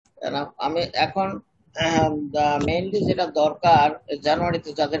enough. আমি এখন mainly যেটা দরকার, জানুয়ারিতে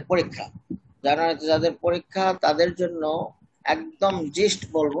যাদের পরীক্ষা তাদের জন্য একদম জিস্ট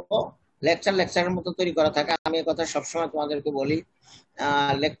বলবো, লেকচারের মতো তৈরি করা থাকে। আমি এই কথা সবসময় তোমাদেরকে বলি,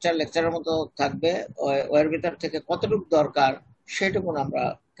 লেকচারের মতো থাকবে। ওর ভিতর থেকে কতটুকু দরকার সেটুকু আমরা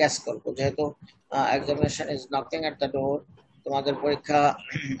ক্যাচ করবো, যেহেতু examination is knocking at the door. তোমাদের পরীক্ষা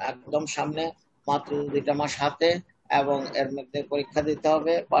একদম সামনে, মাত্র 2টা মাস হাতে, এবং এর মধ্যে পরীক্ষা দিতে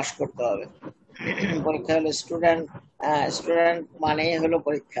হবে, পাশ করতে হবে। পরীক্ষা হলো স্টুডেন্ট মানে হলো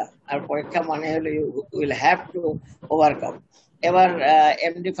পরীক্ষা, আর পরীক্ষা মানে হলো you will have to overcome. এবার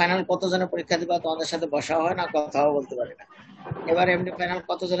এমডি ফাইনাল কতজনে পরীক্ষা দিবা? তোমাদের সাথে বসা হয় না, কথাও বলতে পারি না। এবার এমডি ফাইনাল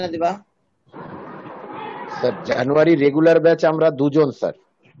কতজনে দিবা? স্যার জানুয়ারি রেগুলার ব্যাচ আমরা 2 জন স্যার।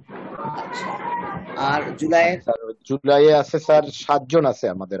 আচ্ছা, আর জুলাইয়ে আছে স্যার 7 জন আছে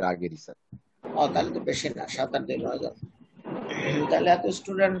আমাদের আগেরই স্যার। তাহলে তো বেশি না, 7-8 দিন হয়ে যাবে। তাহলে এত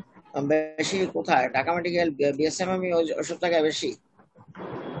স্টুডেন্ট বেশি কোথায়? ঢাকা মেডিকেল, বিএসএমএম ওসব জায়গায় বেশি?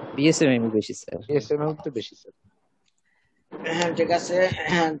 বিএসএমএম বেশি স্যার। বিএসএমএম তো বেশি স্যার। ঠিক আছে,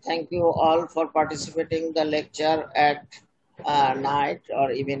 thank you all for participating the lecture at night or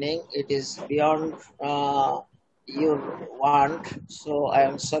evening. It is beyond your want, so I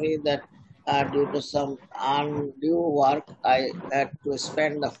am sorry that due to some undue work I had to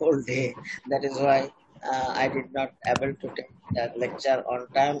spend the whole day. That is why I did not able to take that lecture on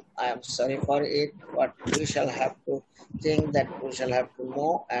time. I am sorry for it, but we shall have to think that we shall have to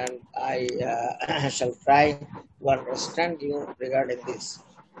know, and I shall try to understand you regarding this.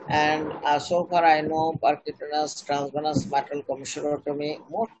 And so far I know percutaneous, transvenous, mitral commissurotomy,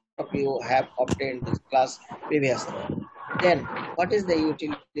 most of you have obtained this class previously. Then what is the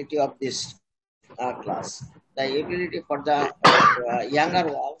utility of this class? The utility for the younger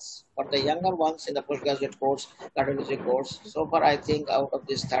ones in the postgraduate course, cardiology course. So far I think out of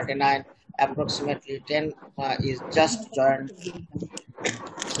this 39, approximately 10 is just joined.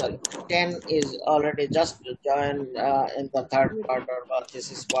 Sorry, 10 is already just joined in the third quarter, but this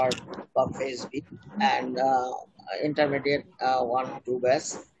is part of phase B, and intermediate 1-2 batch,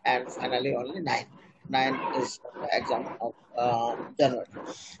 and finally only 9 is the exam of January.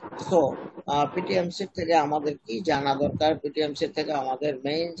 So PTMC থেকে আমাদের কি জানা দরকার? PTMC থেকে আমাদের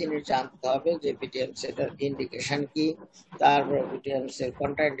main জিনিস জানতে হবে যে PTMC এর ইন্ডিকেশন কি, তারপর PTMC এর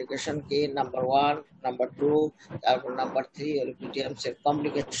কন্ট্রাইন্ডিকেশন কি, নাম্বার 1, নাম্বার 2, তারপর নাম্বার 3 হলো PTMC এর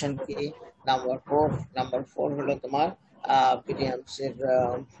কমপ্লিকেশন কি, নাম্বার 4 হলো তোমার PTMC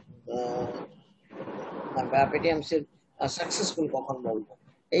এর সাকসেসফুল কখন বলবো।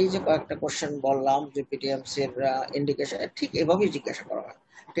 এই যে কয়েকটা কোশ্চেন বললাম যে PTMC এর ইন্ডিকেশন, ঠিক এভাবেই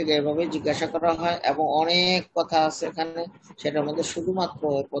জিজ্ঞাসা করা হয়, এবং অনেক কথা আছে এখানে। সেটার মধ্যে শুধুমাত্র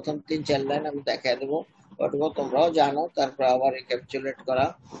প্রথম 3-4 লাইন আমি দেখাই দেবো, ওটুকু তোমরাও জানো, তারপর আবার রিক্যাপিচুলেট করা,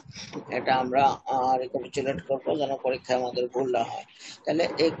 এটা আমরা রিক্যাপিচুলেট করবো যেন পরীক্ষায় আমাদের ভুল না হয়। তাহলে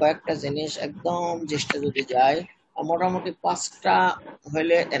এই কয়েকটা জিনিস একদম চেষ্টা যদি যায়, মোটামুটি 5টা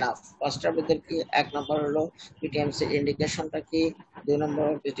হইলে এনাফ। 5টার ভিতর কি, 1 নম্বর হলো PTMC ইন্ডিকেশনটা কি, 2 নম্বর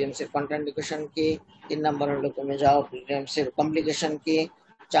PTMC কন্ট্রাইন্ডিকেশন কি, 3 নম্বর হলো তুমি যাও PTMC কমপ্লিকেশন কি,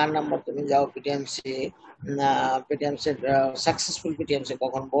 4 নম্বর তুমি যাও PTMC সাকসেসফুল PTMC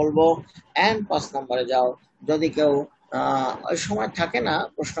কখন বলবো, এন্ড 5 নম্বরে যাও যদি কেউ ওই সময় থাকে না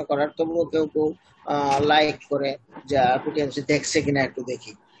প্রশ্ন করার, তবুও কেউ লাইক করে যে PTMC দেখছে কিনা একটু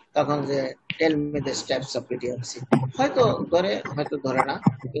দেখি, তখন যে tell me the steps of PTMC, হয়তো ধরে হয়তো ধরে না,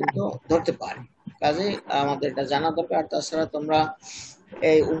 কিন্তু ধরতে পারে। কাজে আমাদের এটা জানা দরকার। তাছাড়া তোমরা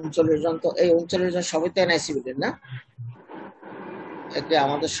এই 39 জন, তো এই 39 জন সবই তো NICVD না? এতে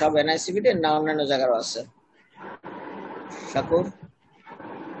আমাদের সব NICVD না অন্যান্য জায়গারও আছে? শাকুর,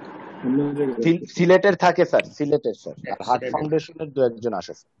 সিলেটের থাকে স্যার, সিলেটের স্যার, আর হার্ট ফাউন্ডেশনের 2-1 জন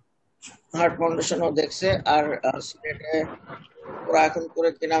আসে। হার্ট ফাউন্ডেশনও দেখছে, আর সিলেটে ওরা এখন করে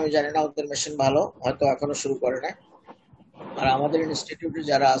কিনা আমি জানি না, ওদের মেশিন ভালো, হয়তো এখনো শুরু করে নাই। আর আমাদের ইনস্টিটিউটে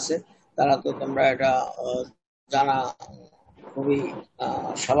যারা আছে তারা তো তোমরা এটা জানা খুবই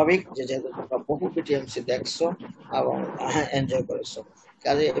স্বাভাবিক, যে যেহেতু তোমরা বহু PTMC দেখছো এবং এনজয় করেছো,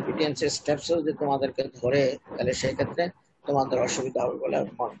 কাজে PTMC স্টেপস যদি তোমাদেরকে ধরে, তাহলে সেই ক্ষেত্রে তোমাদের অসুবিধা হবে বলে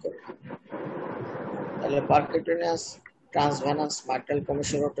আমি মনে করি। তাহলে percutaneous transvenous mitral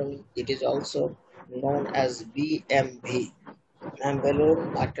commissurotomy, it is also known as BMV, and balloon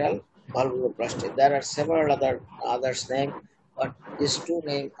mitral valvuloplasty. There are several others name, but these 2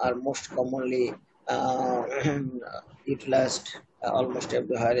 names are most commonly utilized almost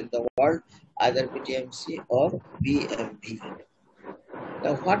everywhere in the world, either PTMC or BMV.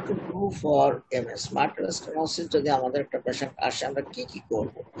 What to do for MS martyr stenosis যদি আমাদের একটা patient আসে আমরা কি কি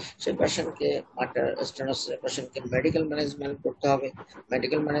করব সেই পেশেন্টকে মার্টার স্টেনোসিস পেশেন্টকে মেডিকেল ম্যানেজমেন্ট করতে হবে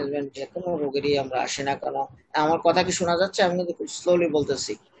মেডিকেল ম্যানেজমেন্ট যে কোনো রোগেরই আমরা আসি না কেন আমার কথা কি শোনা যাচ্ছে আমি কিন্তু খুব স্লোলি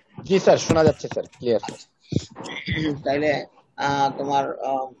বলতেছি জি স্যার শোনা যাচ্ছে স্যার ক্লিয়ার তাইলে তোমার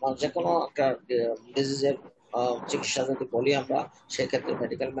যে কোনো একটা ডিজিজের চিকিৎসা যদি বলি আমরা সেক্ষেত্রে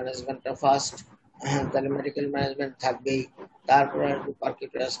মেডিকেল ম্যানেজমেন্টটা ফার্স্ট তাহলে মেডিকেল ম্যানেজমেন্ট থাকবেই তারপরে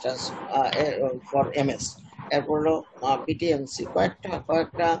পারকিউটাস ফর এমএস এরপর হলো পিটিএমসি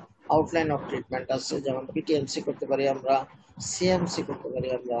কয়েকটা আউটলাইন অফ ট্রিটমেন্ট আছে যেমন পিটিএমসি করতে পারি আমরা সিএমসি করতে পারি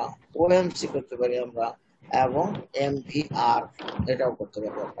আমরা ওএমসি করতে পারি আমরা এবং এমভিআর এটাও করতে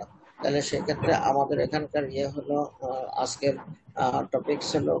পারি আমরা তাহলে সেক্ষেত্রে আমাদের এখানকার হলো আজকের টপিকস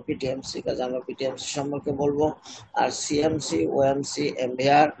হলো পিটিএমসি কাজে আমরা পিটিএমসি সম্পর্কে বলবো আর সিএমসি ওএমসি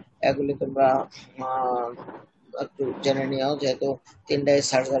এমভিআর এগুলি তোমরা একটু জেনে নিও যেহেতু তিনটাই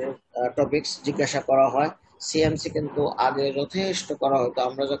সার্জারির টপিকস জিজ্ঞাসা করা হয় সিএমসি কিন্তু আগে যথেষ্ট করা হতো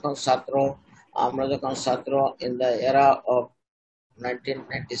আমরা যখন ছাত্র ইন দ্য এরা অফ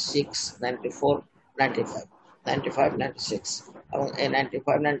 1996 94 95 95 96 এবং এই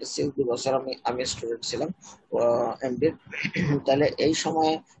 95 96 দুই বছর আমি স্টুডেন্ট ছিলাম এমবির তাহলে এই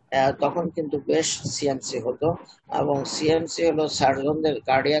সময় তখন কিন্তু বেশ সিএমসি হতো এবং সিএমসি হলো সার্জনদের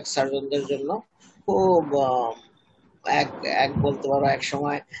কার্ডিয়াক সার্জনদের জন্য খুব এক বলতে পারো এক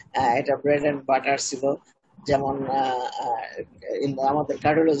সময় এটা ব্রেড এন্ড বাটার ছিল যেমন আমাদের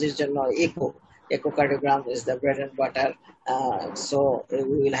কার্ডিওলজির জন্য echocardiogram is the bread and butter so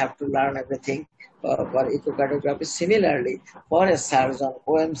we will have to learn everything for echocardiography similarly for a surgeon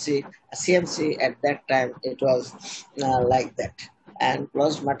OMC CMC at that time it was like that and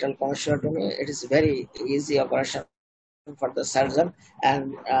closed metal commissurotomy it is very easy operation for the surgeon and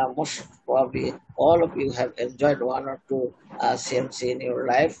most probably all of you have enjoyed one or two CMC in your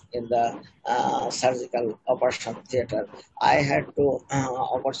life in the surgical operation theater. I had to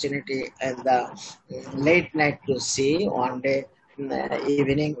opportunity in the late night to see one day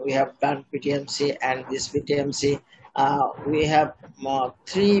evening we have done PTMC and this PTMC we have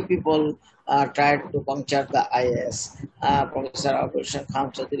three people tried to puncture the IAS. Professor Abhushan Khan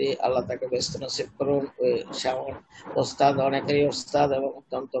Chaudhary, Allah তাকে ব্যস্ত নসিব করুন সে আমার ওস্তাদ অনেকেরই ওস্তাদ এবং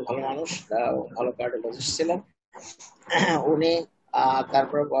অত্যন্ত ভালো মানুষ ভালো কার্ডিওলজিস্ট ছিলেন উনি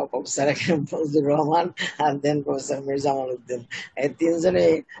তারপরে প্রফেসর ফজলুর রহমান আর দেন প্রফেসর মির জামাল উদ্দিন এই তিনজনে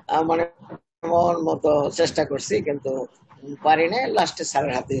মানে মন মতো চেষ্টা করছি কিন্তু পারি না লাস্টে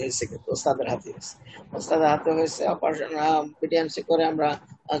স্যারের হাতে হয়েছে কিন্তু ওস্তাদের হাতে হয়েছে অপারেশন পিটিএমসি করে আমরা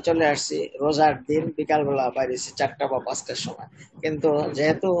চলে আসছি রোজার দিন বিকালবেলা বাইরেছি 4টা বা 5টার সময় কিন্তু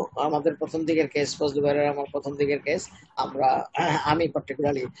যেহেতু আমাদের প্রথম দিকের কেস ফজলুবাইরের আমার প্রথম দিকের কেস আমি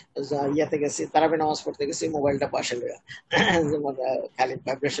পার্টিকুলারলি ইয়েতে গেছি তারাবি নামাজ পড়তে গেছি মোবাইলটা পাশে লইয়া খালি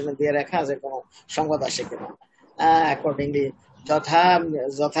ভাইব্রেশনে দিয়ে রাখা যে কোনো সংবাদ আসে কিনা অ্যাকর্ডিংলি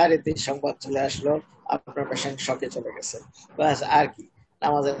যথারীতি সংবাদ চলে আসলো আপনার পেশেন্ট শকে চলে গেছে বাস আর কি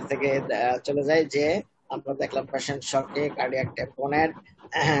নামাজের থেকে চলে যায় যে আমরা দেখলাম পেশেন্ট শকে কার্ডিয়াক ট্যাম্পোনেট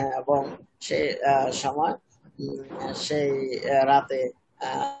এবং সেই সময় সেই রাতে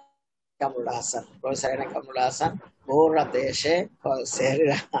কামরুল হাসান প্রফেসর কামরুল হাসান ভোর রাতে এসে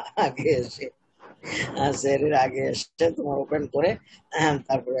সেহরির আগে এসে তোমার ওপেন করে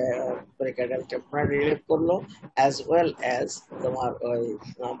তারপরে পেরিকার্ডিয়াল টেম্পোনেট রিলিভ করলো অ্যাজ ওয়েল অ্যাজ তোমার ওই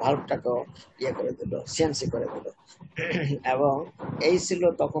ভালভটাকেও করে দিল সিএমসি করে দিল এবং এই ছিল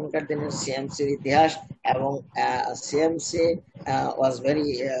তখনকার দিনের সিএমসির ইতিহাস এবং CMC was very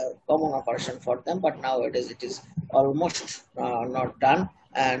common operation for them but nowadays it is almost not done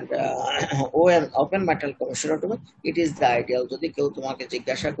and open metal commissurotomy it is the ideal যদি কেউ তোমাকে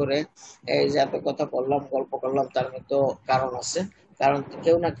জিজ্ঞাসা করে এই যে এত কথা বললাম গল্প করলাম তার মধ্যে কারণ আছে কারণ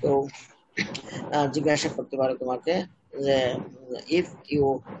কেউ না কেউ জিজ্ঞাসা করতে পারে তোমাকে যে if you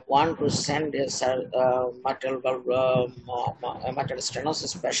want to send a mitral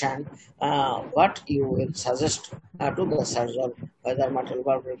stenosis patient what you will suggest to the surgeon whether mitral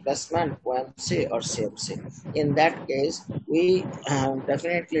valve replacement OMC or CMC in that case we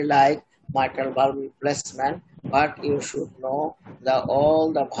definitely like mitral valve replacement but you should know all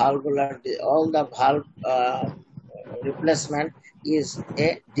the valve replacement is a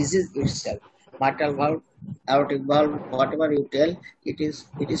disease itself mitral valve aortic valve whatever you tell it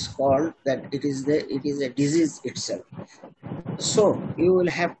is called that it is a disease itself so you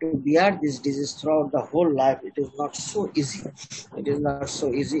will have to bear this disease throughout the whole life it is not so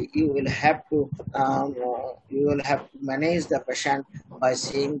easy you will have to manage the patient by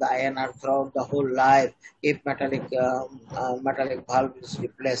seeing the INR throughout the whole life if metallic valve is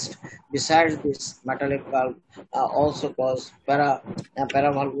replaced. Besides this, metallic valve also cause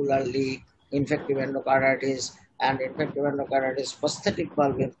paravalvular leak, infective endocarditis, and infective endocarditis, prosthetic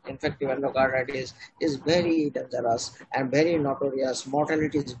valve infective endocarditis is very dangerous and very notorious.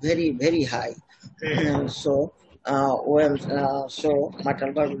 Mortality is very, very high. So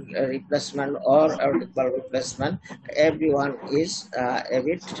mitral valve replacement or aortic valve replacement, everyone is a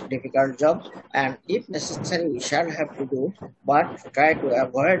bit difficult job, and if necessary we shall have to do, but try to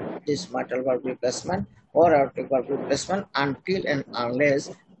avoid this mitral valve replacement or aortic valve replacement until and unless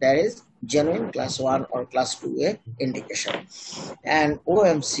there is genuine class 1 or class 2A indication. And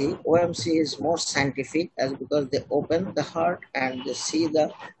OMC is more scientific, as because they open the heart and they see the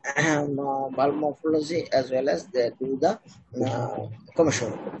valve morphology as well as they do the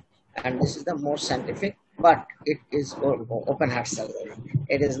commission. And this is the more scientific, but it is open heart surgery.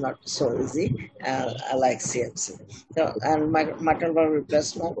 It is not so easy like CMC. So, and mitral valve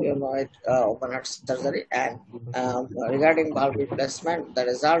replacement, you know it, open heart surgery. And regarding valve replacement, the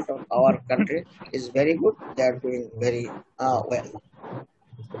result of our country is very good. They are doing very well.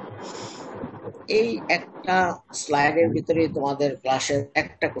 এই একটা স্লাইডের ভিতরে তোমাদের ক্লাসের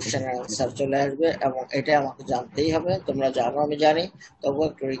একটা কোশ্চেনের answer চলে আসবে, এবং এটা আমাকে জানতেই হবে। তোমরা জানো, আমি জানি, তবু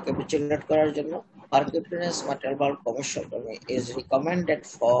একটু রিক্যাপিচুলেট করার জন্য, percutaneous mitral valve commissurectomy is recommended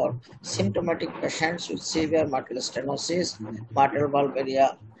for symptomatic patients with severe mitral stenosis, mitral valve area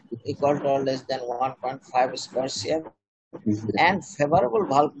equal to or less than 1.5 square cm, and favorable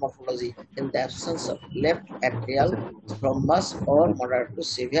valve morphology in the absence of left atrial thrombus or moderate to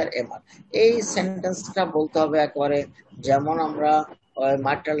severe MR. এই সেন্টেন্সটা বলতে হবে একবারে যেমন আমরা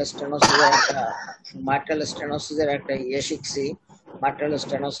mitral stenosis-এর একটা ইয়ে শিখছি, mitral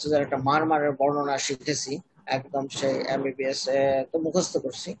stenosis-এর একটা মারমারের বর্ণনা শিখেছি, একদম সেই MBBS তো মুখস্থ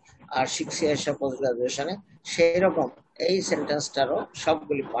করছি আর শিখছি এসে পোস্ট গ্রাজুয়েশনে। সেই রকম এই সেন্টেন্সটারও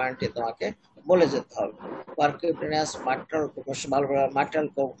সবগুলি পয়েন্টে তোমাকে বলে যেতে হবে। Percutaneous mitral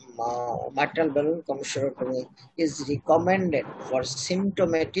balloon commissurectomy is recommended for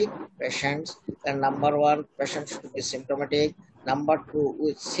symptomatic patients. And number 1, patient should be symptomatic. Number 2,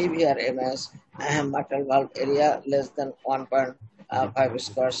 with severe MS, mitral valve area less than 1.5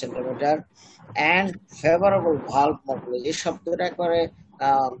 square centimeter, and favorable valve morphology। শব্দটা করে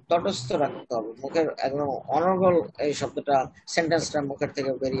তটস্থ রাখতে হবে, মুখের একদম অনর্গল এই শব্দটা সেন্টেন্সটা মুখের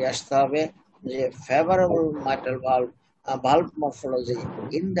থেকে বেরিয়ে আসতে হবে যে favorable mitral valve morphology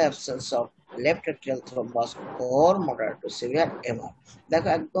in the absence of left atrial thrombus or moderate to severe MR। দেখো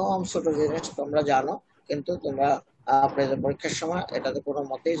একদম ছোট জিনিস, তোমরা জানো, কিন্তু তোমরা পরীক্ষার সময় এটাতে কোনো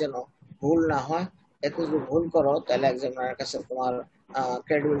মতেই যেন ভুল না হয়। এতে যদি ভুল করো তাহলে এক্সামিনারের কাছে তোমার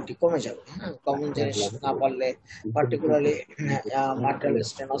ক্রেডিবিলিটি কমে যাবে। কমন জিনিস না পারলে, পার্টিকুলারলি mitral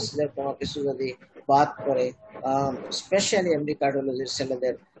stenosis-এর কোনো কিছু যদি বাদ করে, স্পেশালি এমডি কার্ডিওলজির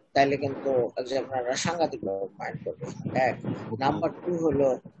ছেলেদের, তাইলে কিন্তু এক্সামিনাররা সাংঘাতিক মাইন্ড করবে। এক নাম্বার 2 হলো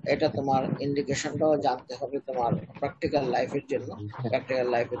এটা তোমার ইন্ডিকেশনটাও জানতে হবে তোমার প্র্যাকটিক্যাল লাইফের জন্য, প্র্যাকটিক্যাল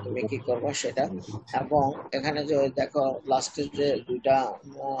লাইফে তুমি কি করবে সেটা। এবং এখানে যে দেখো লাস্টের যে দুইটা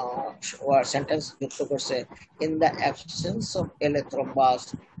সেন্টেন্স যুক্ত করছে, ইন দ্য অ্যাবসেন্স অফ এলে thrombus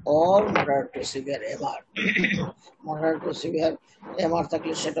or moderate two severe MR. Moderate two severe MR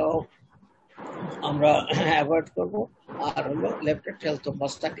থাকলে সেটাও আমরা অ্যাভয়েড করব। আর হলো লেফট এট্রিয়াল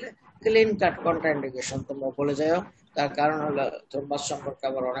থ্রম্বাস থাকলে ক্লিন কাট কন্ট্রাইন্ডিকেশন তোমরা বলে যাও। তার কারণ হলো থ্রম্বাস সম্পর্কে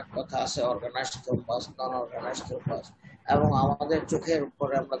আবার অনেক কথা আছে, অর্গানাইজড থ্রম্বাস, নন অর্গানাইজড থ্রম্বাস। এবং আমাদের চোখের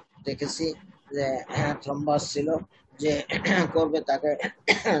উপরে আমরা দেখেছি যে থ্রম্বাস ছিল, যে করবে তাকে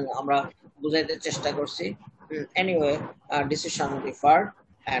আমরা বুঝাইতে চেষ্টা করছি। Anyway, decision deferred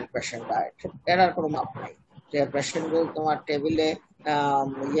and patient diet, এর আর কোনো মাপ নাই। যে পেশেন্ট যদি তোমার টেবিলে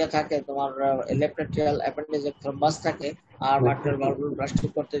ইয়ে থাকে, তোমার লেফট এট্রিয়াল অ্যাপেন্ডিক্সে থ্রম্বাস থাকে আর মাইট্রাল ভালভুলোপ্লাস্টি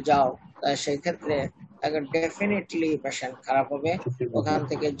করতে যাও, তাই সেই ক্ষেত্রে ডেফিনেটলি পেশেন্ট খারাপ হবে। ওখান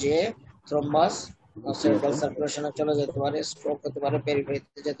থেকে যে থ্রম্বাস সেরিব্রাল সার্কুলেশনে চলে যেতে পারে, স্ট্রোক হতে পারে,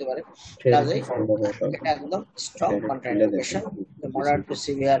 পেরিফেরিতে যেতে পারে। কাজেই এটা একদম strong contraindication. Moderate two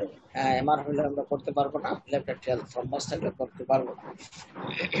severe MR হলে আমরা করতে পারবো না, লেফট এট্রিয়াল থ্রম্বাস থাকলে করতে পারবো না।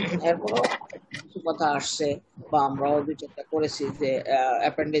 এরপরও কিছু কথা আসছে বা আমরাও বিচারটা করেছি যে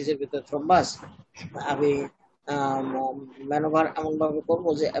অ্যাপেন্ডিক্সের ভিতরে থ্রম্বাস আমি ম্যানোভার এমন ভাবে করবো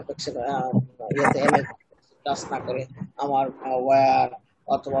যে অ্যাপেক্সের টাচ না করে আমার ওয়্যার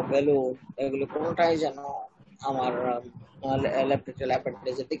অথবা বেলুন এগুলো কোনোটাই যেন আমার লেফট এট্রিয়াল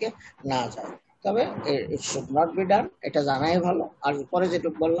অ্যাপেন্ডিক্সের দিকে না যায়। তবে it should not be done, এটা জানাই ভালো। আর পরে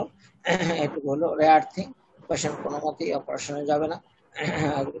যেটুকু বললাম এটুকু হলো রেয়ার থিং, পেশেন্ট কোনো মতেই অপারেশনে যাবে না।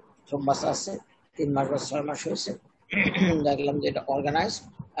 থ্রম্বাস আছে 3 মাস বা 6 মাস হয়েছে, দেখলাম যে এটা অর্গানাইজ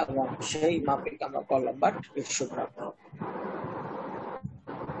এবং সেই মাফিক আমরা করলাম, বাট ইট শুড নট।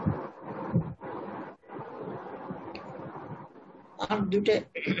 আর দুটো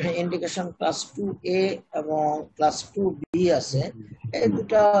ইন্ডিকেশন ক্লাস 2A এবং ক্লাস 2B আছে। এই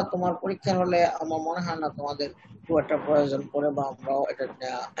দুটা তোমার পরীক্ষার হলে আমার মনে হয় না তোমাদের খুব একটা প্রয়োজন পড়ে, বা আমরাও এটা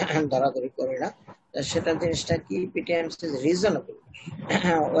ধরাধরি করি না। সেটা জিনিসটা কি, পিটিএমসি ইজ রিজনেবল।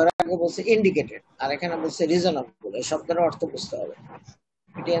 ওরা আগে বলছে ইন্ডিকেটেড, আর এখানে বলছে রিজনেবল। এই শব্দের অর্থ বুঝতে হবে।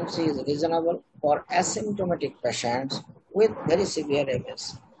 PTMC is reasonable for asymptomatic patients with very severe MS.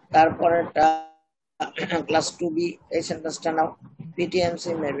 তারপরেরটা class 2B, এই সেন্টেন্সটা নাও, PTMC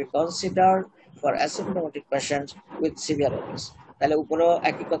may be considered for asymptomatic patients with severe MS. তাহলে উপরেও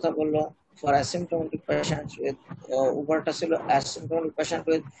একই কথা বললো, for asymptomatic patients with উপরটা ছিল asymptomatic patient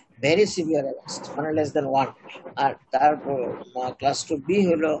with very severe MS, মানে less than 1, আর তারপর class 2B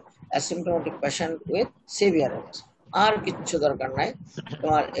হলো asymptomatic patient with severe MS। আর কিছু দরকার নাই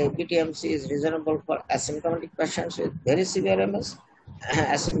তোমার। PTMC is reasonable for asymptomatic patients with very severe MS.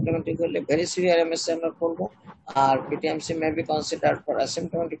 Asymptomatic হলে very severe MS আমরা করবো। আর PTMC may be considered for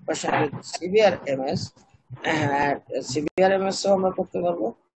asymptomatic patient with severe MS. Severe MS ও আমরা করতে পারবো,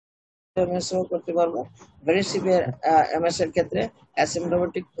 এমএসও করতে পারবো। ভেরি সিভিয়ার এমএস এর ক্ষেত্রে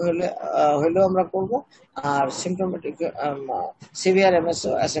অ্যাসিম্পটোমেটিক হলেও আমরা করব, আর সিম্পটোমেটিক সিভিয়ার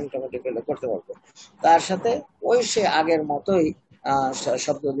এমএসও অ্যাসিম্পটোমেটিক হলে করতে পারবো। তার সাথে ওই সে আগের মতোই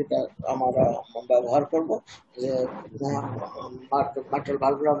শব্দ দুটা আমরা ব্যবহার করব, যে mitral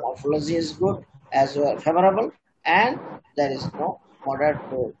valvular morphology is good as well favorable, and there is no moderate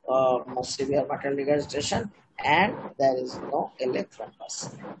to severe mitral regurgitation, and there is no LF thrombus.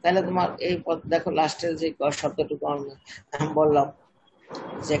 তাহলে তোমার এই দেখো লাস্টের যে শব্দটুকু আমি বললাম,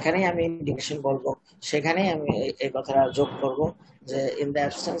 যেখানেই আমি ইন্ডিকেশন বলবো সেখানেই আমি এই কথাটা যোগ করব, যে in the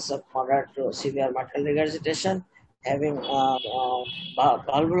absence of moderate two severe mitral regurgitation, having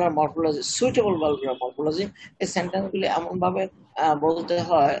valvular morphology, suitable valvular morphology, এই সেন্টেন্সগুলি এমন ভাবে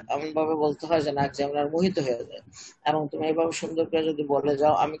বলতে হয় যে না এক্সামিনার মোহিত হয়ে যায়। এবং তুমি এইভাবে সুন্দর করে যদি বলে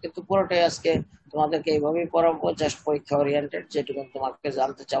যাও, আমি কিন্তু পুরোটাই আজকে তোমাদেরকে এইভাবেই পড়াবো, জাস্ট পরীক্ষা ওরিয়েন্টেড, যেটুকু তোমাকে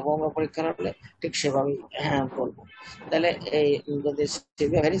জানতে চাবো আমরা পরীক্ষার হলে ঠিক সেভাবেই বলবো। তাহলে এই যদি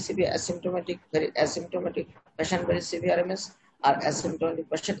very severe asymptomatic, very asymptomatic patient, very severe MS, আর asymptomatic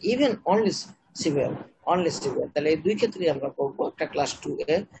patient even only severe, তাহলে এই দুই ক্ষেত্রে আমরা করবো, একটা ক্লাস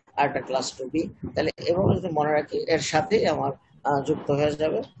 2A আর একটা ক্লাস 2B। তাহলে এভাবে যদি মনে রাখি, এর সাথেই আমার যুক্ত হয়ে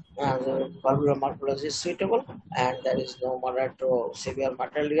যাবে valvular morphology is suitable, and there is no moderate to severe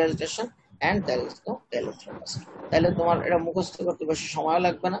mitral regurgitation, and there is no LF thrombus। তাহলে তোমার এটা মুখস্থ করতে বেশি সময়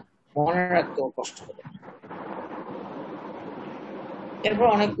লাগবে না, মনে রাখতেও কষ্ট হবে। এরপর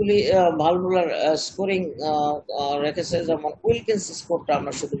অনেকগুলি ভালভুলার স্কোরিং রেখেছে, যেমন উইলকিন্স স্কোরটা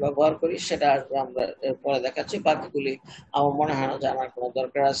আমরা শুধু ব্যবহার করি, সেটা আমরা পরে দেখাচ্ছি। বাকিগুলি আমার মনে হয় না জানার কোনো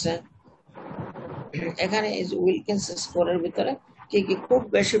দরকার আছে। এখানে এই যে উইলকিন্স স্কোরের ভিতরে কি কি খুব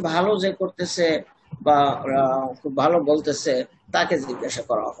বেশি ভালো যে করতেছে বা খুব ভালো বলতেছে তাকে জিজ্ঞাসা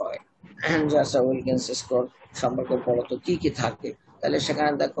করা হয় যে আচ্ছা উইলকিন্স স্কোর সম্পর্কে বলো তো কি কি থাকে। তাহলে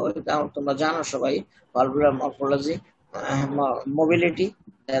সেখানে দেখো, তোমরা জানো সবাই, valvular morphology, mobility,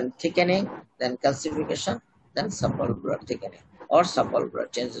 then thickening, then calcification, then subvalvular thickening or subvalvular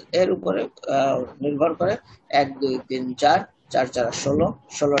changes। এর উপরে নির্ভর করে 1 2 3 4, 4 4 16,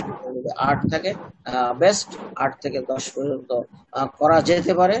 16 8 থাকে, বেস্ট 8 থেকে 10 পর্যন্ত করা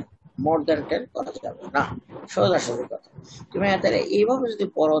যেতে পারে, মোর দেন 10 করা যাবে না। সোজাসুজি কথা। তুমি তাহলে এইভাবে যদি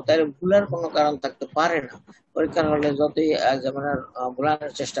পড়ো, তাহলে ভুলার কোনো কারণ থাকতে পারে না। পরীক্ষার হলে যতই এক্সামিনার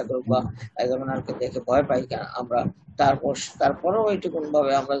ভুলানোর চেষ্টা করবো বা এক্সামিনারকে দেখে ভয় পাই কেন আমরা, তারপরেও এইটুকুন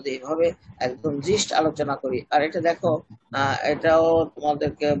ভাবে আমরা যদি এইভাবে একদম জিস্ট আলোচনা করি। আর এটা দেখো, এটাও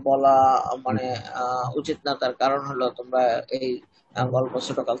তোমাদেরকে বলা মানে উচিত না, তার কারণ হলো তোমরা এই গল্প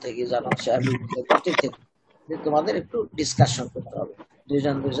ছোটকাল থেকে জানো, তোমাদের একটু ডিসকাশন করতে হবে, 2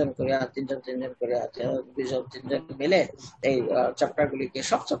 জন 2 জন করে, 3 জন 3 জন করে, 2 জন 3 জন মিলে এই চ্যাপ্টার গুলিকে,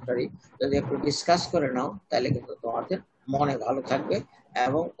 সব চ্যাপ্টারই যদি একটু ডিসকাস করে নাও, তাহলে কিন্তু তোমাদের মনে ভালো থাকবে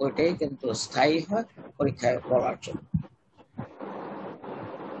এবং ওইটাই কিন্তু স্থায়ী হয় পরীক্ষায় পড়ার জন্য।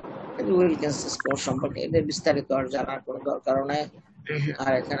 উইলকিন্স স্কোর সম্পর্কে এদের বিস্তারিত আর জানার কোনো দরকার নেই।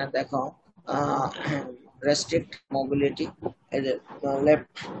 আর এখানে দেখো রেস্ট্রিক্ট মোবিলিটি, এই যে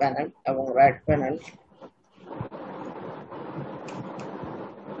লেফট প্যানেল এবং রাইট প্যানেল,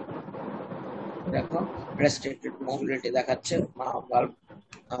 দেখো রেস্ট্রিক্টেড মোবিলিটি দেখাচ্ছে valve,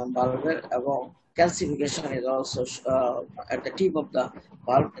 এবং calcification is also at the tip of the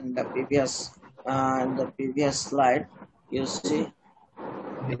valve in the previous slide. You see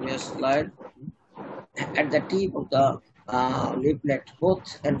previous slide, at the tip of the leaflet, both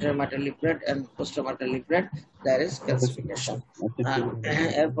anteromatal leaflet and posterior leaflet, there is calcification.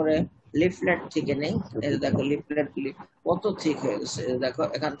 এরপরে leaflet thickening, এই দেখো leaflet গুলি কত thick হয়ে গেছে, দেখো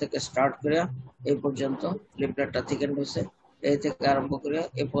এখান থেকে স্টার্ট করে এই পর্যন্ত লিফলেটটা থিকেন্ড হয়েছে, এই থেকে আরম্ভ করে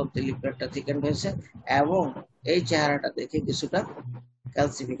এই পর্যন্ত লিফলেটটা থিকেন্ড হয়েছে, এবং এই চেহারাটা দেখে কিছুটা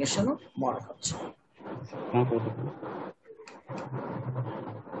ক্যালসিফিকেশনও মনে হচ্ছে।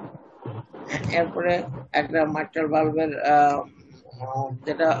 এরপরে একটা মাইট্রাল ভালভের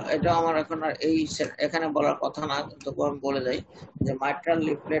যেটা, এটা আমার এখন আর এই এখানে বলার কথা না, কিন্তু আমি বলে যাই যে মাইট্রাল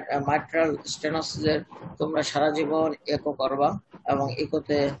লিফলেট, মাইট্রাল স্টেনোসিসের তোমরা সারা জীবন ইকো করবা, এবং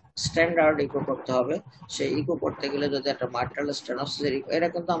ইকোতে স্ট্যান্ডার্ড ইকো করতে হবে। সেই ইকো করতে গেলে যদি একটা মাইট্রাল স্টেনোসিসের ইকো, এটা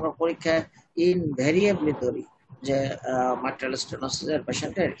কিন্তু আমরা পরীক্ষায় ইনভেরিয়েবলি ধরি যে মাইট্রাল স্টেনোসিসের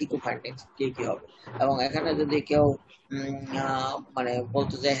পেশেন্টের ইকো ফাইন্ডিংস কি কি হবে, এবং এখানে যদি কেউ মানে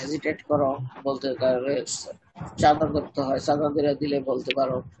বলতে যে হেজিটেট করো, বলতে চাঁদা করতে হয়, চাঁদা দিলে বলতে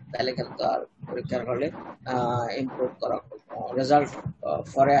পারো, তাহলে কিন্তু আর পরীক্ষার হলে ইমপ্রুভ করা, রেজাল্ট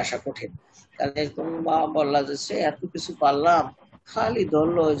পরে আসা কঠিন। তাহলে তোমরা বললা যে সে এত কিছু পারলাম, খালি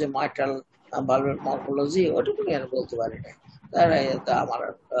ধরলো যে মাইট্রাল ভালভের মরফোলজি, ওটুকুনি আর বলতে পারি না, তাহলে আমার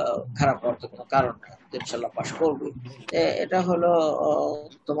খারাপ হওয়ার তো কোনো কারণ নেই, ইনশাল্লাহ পাস করবো। এটা হলো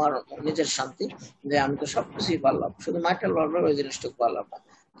তোমার নিজের শান্তি যে আমি তো সবকিছুই পারলাম, শুধু মাইট্রাল ভালভের ওই জিনিসটুকু পারলাম না,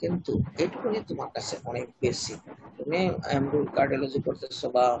 কিন্তু এটুকুনি তোমার কাছে অনেক বেশি। তুমি এমডি কার্ডিওলজি করতেছো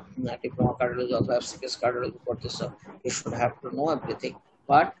বা ডিপ্লোমা কার্ডিওলজি অথবা এফসিপিএস কার্ডিওলজি করতেছো, you should have to know everything,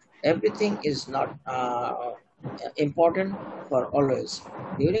 but everything is not important for always.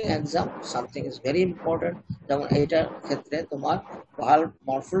 During exam something is very important, যেমন এইটার ক্ষেত্রে তোমার ভালভ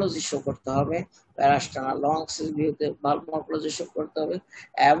মরফোলজি শো করতে হবে, প্যারাস্টানা লং এক্সিস ভিউতে ভালভ মরফোলজি শো করতে হবে,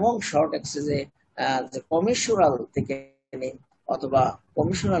 এবং শর্ট এক্সিসে যে কমিশনাল থেকে অথবা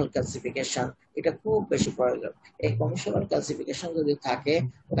কমিশনাল ক্যালসিফিকেশন, এটা খুব বেশি প্রয়োজন। এই কমিশনাল ক্যালসিফিকেশন যদি থাকে,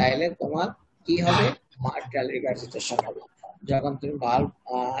 তাহলে তোমার কি হবে, মাইট্রাল রিগার্জিটেশন হবে। যখন তুমি ভালভ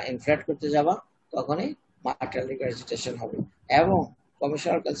ইনফ্লেট করতে যাবা, তখনই মাইট্রাল রিগার্জিটেশন হবে। এবং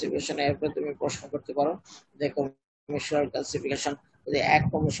কমিশনাল ক্যালসিফিকেশনে এরপর তুমি প্রশ্ন করতে পারো যে কমিশনাল ক্যালসিফিকেশন যদি এক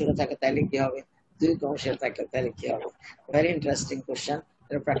কমিশনে থাকে তাহলে কি হবে, দুই কমিশনে থাকে তাহলে কি হবে। ভেরি ইন্টারেস্টিং কোশ্চেন,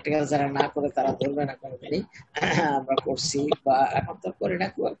 প্র্যাকটিক্যাল যারা না করে তারা ধরবে না কোনোদিনই, আমরা করছি বা এখন তো করি না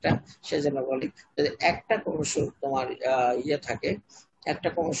খুব একটা, সেজন্য বলি যদি একটা কমিশন তোমার ইয়ে থাকে, একটা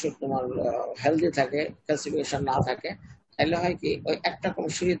কমিশন তোমার হেলদি থাকে, ক্যালসিফিকেশন না থাকে, তাহলে হয় কি ওই একটা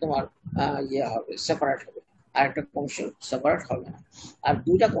কমিশনই তোমার ইয়ে হবে, সেপারেট হবে, আর একটা কমিশন সেপারেট হবে না। আর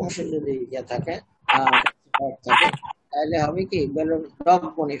দুইটা কমিশন যদি ইয়ে থাকে, থাকে, তাহলে হবে কি বেলুন ডগ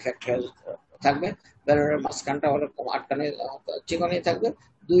বোন ইফেক্ট হয়ে থাকবে, বেলুনের মাঝখানটা ওরকম আটকানে চিকনি থাকবে,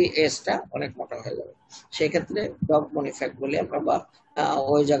 দুই এজটা অনেক মোটা হয়ে যাবে। সেই ক্ষেত্রে ডগ বোন ইফেক্ট বলি আমরা, বা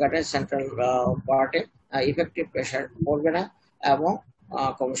ওই জায়গাটায় সেন্ট্রাল পার্টে ইফেক্টিভ প্রেশার পড়বে না এবং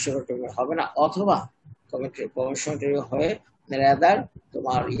কমিশনারি হবে না, অথবা কমিশনারি হয়ে রেদার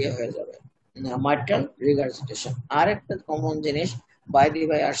তোমার ইয়ে হয়ে যাবে মাইট্রাল রিগার্জিটেশন। আর একটা কমন জিনিস বাইদি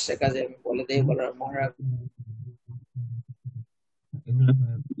ভাই আসছে কাজে, আমি বলে দেই, বলার মনে রাখবো,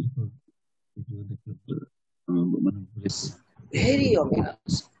 very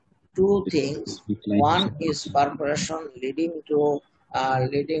obvious. Two things. One is perforation leading to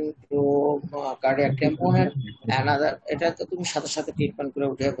cardiac tamponade. Another, এটা তো তুমি সাথে সাথে ট্রিটমেন্ট করে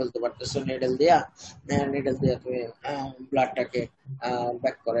উঠে ফেলতে পারতেছো নিডল দিয়া তুমি ব্লাডটাকে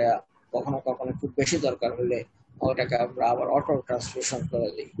ব্যাক করে, কখনো কখনো খুব বেশি দরকার হলে ওটাকে আমরা আবার অটো ট্রান্সফিউশন করে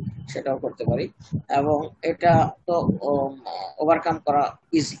দিই, সেটাও করতে পারি। এবং এটা তো ওভারকাম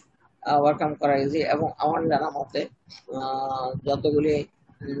করা ইজি, এবং আমার জানা মতে যতগুলি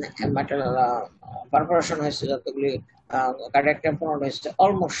পারফোরেশন হয়েছে, যতগুলি কার্ডিয়াক ট্যাম্পোনেড হয়েছে,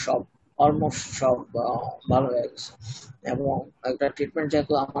 অলমোস্ট সব ভালো হয়ে গেছে। এবং একটা ট্রিটমেন্ট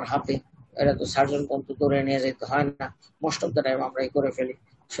যেহেতু আমার হাতে, এটা তো সার্জন পর্যন্ত ধরে নিয়ে যেতে হয় না, মোস্ট অফ দ্য টাইম আমরা করে ফেলি,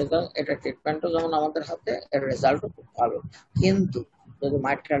 সুতরাং এটা ট্রিটমেন্টও যেমন আমাদের হাতে, এর রেজাল্টও খুব ভালো। কিন্তু যদি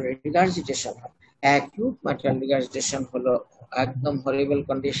মাইট্রাল রিগার্জিটেশন হয়, অ্যাকিউট মাইট্রাল রিগার্জিটেশন হলো একদম হরিবল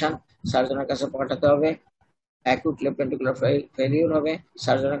কন্ডিশন, সার্জনের কাছে পাঠাতে হবে, অ্যাকিউট লেফট ভেন্ট্রিকুলার ফেলিউর হবে,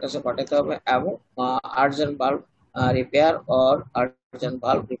 সার্জনের কাছে পাঠাতে হবে, এবং urgent valve repair or urgent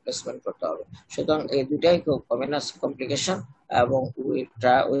valve replacement করতে হবে। সুতরাং এই দুটাই খুব কমনাস কমপ্লিকেশন, এবং we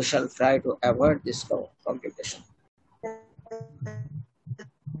shall try to avoid this complication.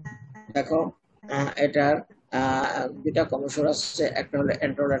 দেখো এটার দুটা কমিশন আছে, একটা হলো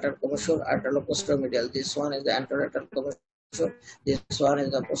অ্যান্টোলাটার কমিশন, আর একটা হলো পোস্টোমিডিয়াল। This one is the অ্যান্টোলাটার commission, this one is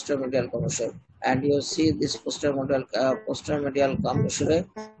the posteromedial commissure, and you see this posteromedial commissure,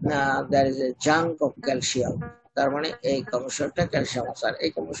 there is a chunk of calcium, তার মানে এই কমিশনটা ক্যালসিয়াম আছে, আর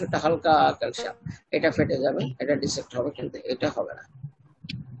এই কমিশনটা হালকা ক্যালসিয়াম, এটা ফেটে যাবে, এটা ডিসেক্ট হবে, কিন্তু এটা হবে না।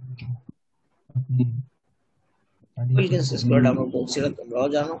 উইলকিন্স স্কোয়ার আমরা বলছিলাম, তোমরাও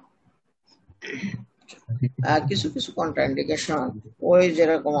জানো। কিছু কিছু কন্ট্রাইন্ডিকেশন ওই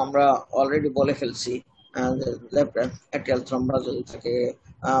যেরকম আমরা অলরেডি বলে ফেলছি, লেফট অ্যাট্রিয়াল থ্রম্বোস যদি থাকে,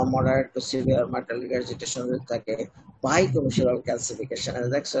 moderate two severe mitral regurgitation যদি থাকে, বাই কমিশনাল ক্যালসিফিকেশন,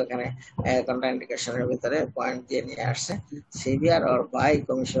 দেখছো এখানে কন্ট্রাইন্ডিকেশনের ভিতরে পয়েন্ট দিয়ে নিয়ে আসছে, severe or by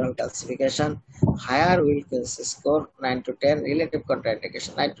কমিশনাল calcification, higher Wilkins score 9 to 10, relative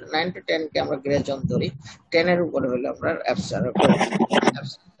contraindication 9 to 10 কে আমরা গ্রে জোন ধরি, 10 এর উপরে হলে আমরা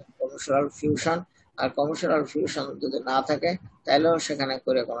কমিশনাল ফিউশন, আর কমিশনাল ফিউশন যদি না থাকে তাহলেও সেখানে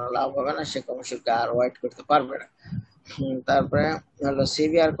করে কোনো লাভ হবে না, সে কমিশনকে আর ওয়াইট করতে পারবে না। তারপরে হলো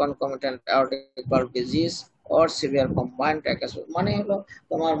severe concomitant aortic valve disease or severe combined ট্র্যাকেস, মানে হলো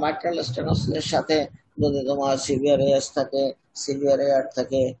তোমার মাইট্রাল স্টেনোসিসের সাথে যদি তোমার সিভিয়ার এএস থাকে, সিভিয়ার এআর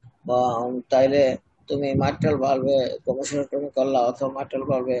থাকে, বা তাইলে তুমি মাইট্রাল ভালভে কমিশনাল করলা, অথবা মাইট্রাল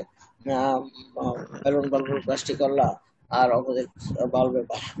ভালভে বেলুন ভালভোপ্লাস্টি করলা, আর অপোজিট ভালভে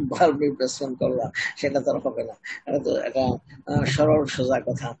ভালভ রিপ্লেসমেন্ট করলা, সেটা তো আর হবে না। এটা তো একটা সরল সোজা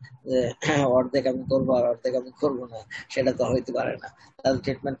কথা যে অর্ধেক আমি করবো আর অর্ধেক আমি করবো না, সেটা তো হইতে পারে না, তাহলে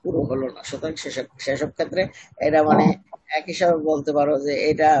ট্রিটমেন্ট পুরো হলো না। সুতরাং সেসব ক্ষেত্রে এটা মানে এক হিসাবে বলতে পারো যে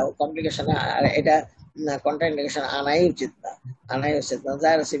এটা কমপ্লিকেশন, আর এটা কন্ট্রাইন্ডিকেশন আনাই উচিত না, আনাই উচিত না।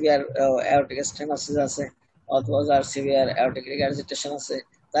 যার সিভিয়ার অ্যাওর্টিক স্টেনোসিস আছে, অথবা যার সিভিয়ার অ্যাওর্টিক রিগার্জিটেশন আছে,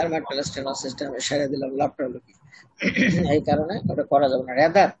 তার মাইট্রাল স্টেনোসিসটা আমি সেরে দিলাম ল্যাপ্রোলজি, এই কারণে ওটা করা যাবে না।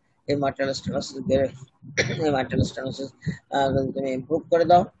 রেদার এই মাইট্রাল স্টেনোসিস এই মাইট্রাল স্টেনোসিস যদি তুমি ইমপ্রুভ করে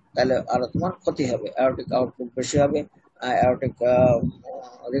দাও, তাহলে আরো তোমার ক্ষতি হবে, অ্যাওর্টিক আউটপুট বেশি হবে, অ্যাওর্টিক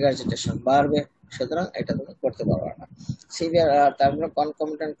রিগার্জিটেশন বাড়বে, সুতরাং এটা তুমি করতে পারবে না। সিভিয়ার তারপরে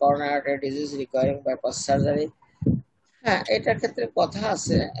concomitant coronary artery disease recurring bypass surgery, হ্যাঁ এটার ক্ষেত্রে কথা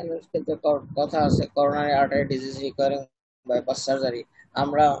আছে, কিন্তু কথা আছে coronary artery disease recurring bypass surgery,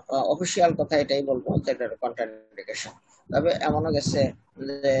 আমরা অফিসিয়াল কথা এটাই বলবো যে এটার কন্ট্রাইন্ডিকেশন। তবে এমনও গেছে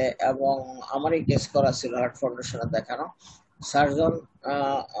যে, এবং আমারই কেস করা ছিল হার্ট ফাউন্ডেশনে দেখানো, সার্জন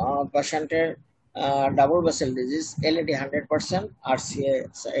পেশেন্টের double vessel disease, LAD 100%, RCA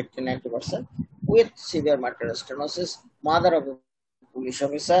 80-90%, with severe mitral stenosis, mother of police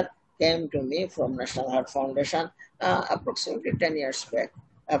officer came to me from National Heart Foundation approximately 10 years back.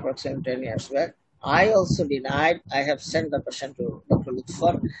 Approximately 10 years back. I also denied, I have sent the patient to Dr.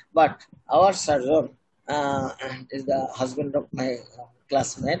 Lutfar, but our surgeon is the husband of my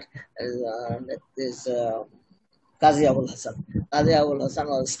classmate, is Qazi Abul Hassan. Qazi Abul Hassan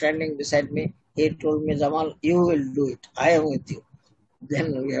was standing beside me. He told me, Jamal, you will do it. I am with you. Then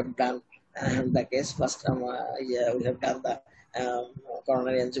we have done the case. First time, yeah, we have done the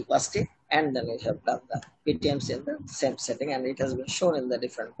coronary angioplasty, and then we have done the PTMC in the same setting, and it has been shown in the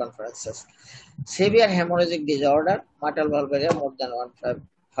different conferences. Severe hemorrhagic disorder, mitral valve area more than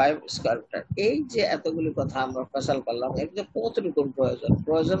 1.5 square meter. এই যে এতগুলি কথা আমরা ফসল করলাম, এর যে কতটুকু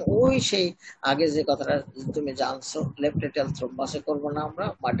প্রয়োজন ওই সেই আগে যে কথাটা তুমি জানছো, লেফট এট্রিয়াল থ্রম্বোসে করবো না আমরা,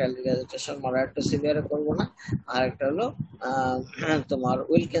 মাইট্রাল রিগার্জিটেশন মডারেট টু সিভিয়ারে করবো না, আর একটা হলো তোমার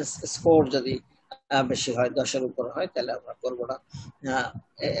উইলকিন্স স্কোর যদি বেশি হয়, 10-এর উপর হয়, তাহলে আমরা করবো না।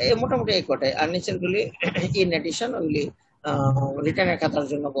 মোটামুটি এই কটাই, আর নিচের গুলি ইন এডিশন ওইগুলি রিটার্নের খাতার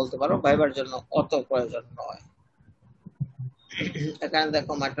জন্য বলতে পারো, ভাইবার জন্য অত প্রয়োজন নয়। এখানে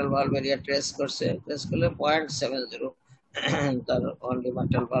দেখো মাইট্রাল ভালভ এরিয়া ট্রেস করছে, ট্রেস করলে 0.70 তার অনলি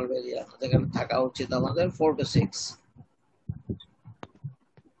মাইট্রাল ভালভ এরিয়া, যেখানে থাকা উচিত আমাদের 4 to 6।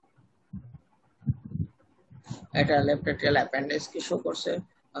 এটা লেফট এট্রিয়াল অ্যাপেন্ডিক্স কি শো করছে।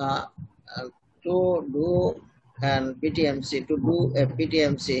 To do an PTMC, to do a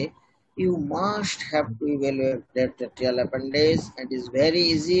PTMC, you must have to evaluate that atrial appendage. It is very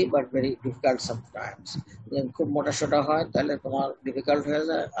easy but very difficult sometimes. খুব মোটা সোটা হয় তাহলে তোমার ডিফিকাল্ট হয়ে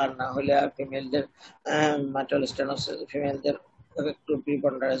যায়, আর না হলে আর ফিমেলদের মাইট্রাল স্টেনোসিস ফিমেলদের একটু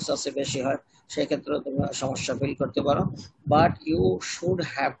প্রিপন্ডারেন্স আছে, বেশি হয়, সেই ক্ষেত্রে তুমি সমস্যা ফিল করতে পারো। But you should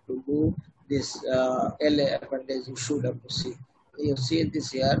have to do this LA appendage, you should have to see. You see this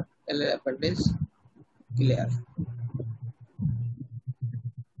here, LA appendage clear.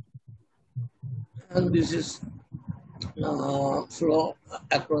 And this is flow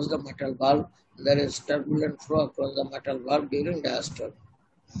across the mitral valve. There is turbulent flow across the mitral valve during diastole.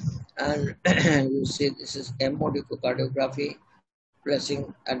 And you see this is MOD echocardiography placing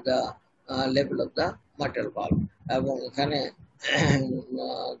at the level of the mitral valve. এবং এখানে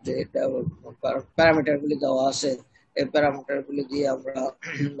যে প্যারামিটারগুলি দেওয়া আছে, এই প্যারামিটারগুলি দিয়ে আমরা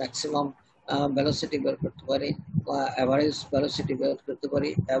ম্যাক্সিমাম ভেলোসিটি বের করতে পারি, এভারেজ ভেলোসিটি বের করতে পারি,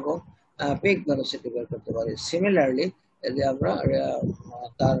 এবং পিক ভেলোসিটি বের করতে পারি। সিমিলারলি যদি আমরা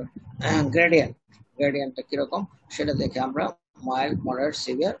তার গ্রেডিয়েন্টটা কিরকম সেটা দেখে আমরা মাইল্ড, মডারেট,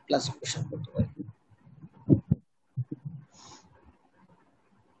 সিভিয়ার ক্লাসিফিকেশন করতে পারি।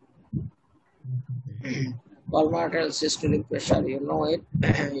 Pulmonary systolic pressure, you know it.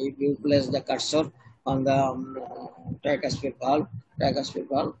 If you place the cursor on the tricuspid valve,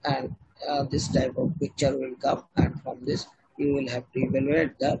 and this type of picture will come, and from this you will have to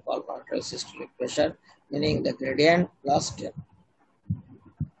evaluate the pulmonary systolic pressure, meaning the gradient plus 10.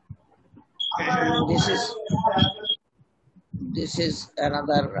 This is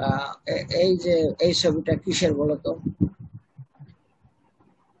another এই ছবিটা কিসের বলতো?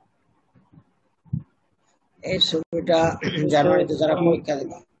 এই ছবিটা জানুয়ারিতে যারা পরীক্ষা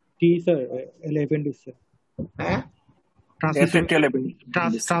দিবে টি স্যার 11 স্যার হ্যাঁ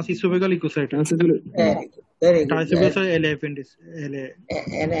ট্রান্সইসোভেগাল ইকোসাইট ভেরি গুড ট্রান্সইসোভেগাল 11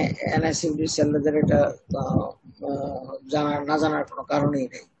 NICVD সেলদের এটা না জানার কোনো কারণই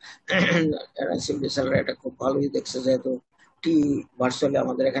নেই। NICVD সেলরা এটা খুব ভালোই দেখছে, যেহেতু টি ভার্চুয়ালি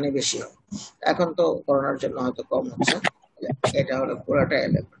আমাদের এখানে বেশি হয়। এখন তো করোনার জন্য হয়তো কম হচ্ছে। এটা হলো পুরোটা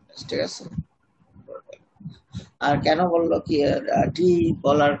 11, ঠিক আছে। আর কেন বললো কি টি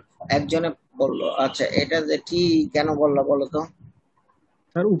বলার একজনে বললো, আচ্ছা এটা যে টি কেন বললো বলো তো?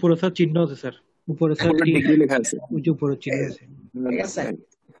 স্যার উপরে স্যার চিহ্ন আছে স্যার, উপরে স্যার ডিগ্রি লেখা আছে, উপরে চিহ্ন আছে, ঠিক আছে।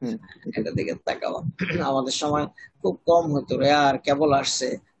 এটা দিকে তাকাও, আমাদের সময় খুব কম হতো রে, আর কেবল আসছে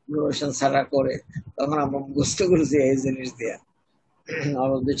গ্লোরেশন ছাড়া করে, তখন আমরা মুখস্থ করেছি এই জিনিস দিয়ে।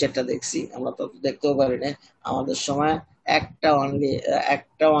 আমরা 2-4টা দেখছি, আমরা তো দেখতেও পারি না। আমাদের সময় একটা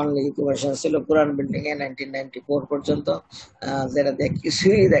অনলি ইকুয়েশন ছিল পুরান বিল্ডিং এ 1994 পর্যন্ত, যেটা দেখ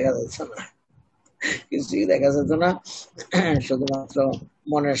কিছুই দেখা যাচ্ছে না, শুধুমাত্র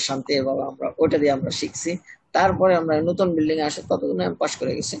মনের শান্তি, এবং আমরা ওইটা দিয়ে আমরা শিখছি। তারপরে আমরা নতুন বিল্ডিং এ আসে, ততদিনে আমি পাস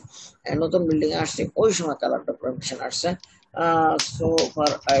করে গেছি। নতুন বিল্ডিং এ আসছি, ওই সময় কালার ডেভেলপমেন্ট আসছে। So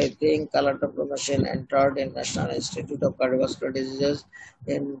far I think color deformation entered in National Institute of Cardiovascular Diseases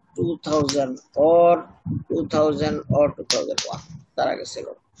in 2000 or 2001 তার আগে ছিল।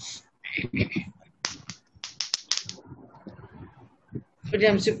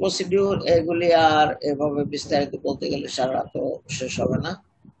 PTMC প্রসিডিউর এগুলি আর এভাবে বিস্তারিত বলতে গেলে সারা তো শেষ হবে না।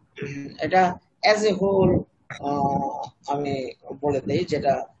 এটা অ্যাজ এ হোল আমি বলে দিই,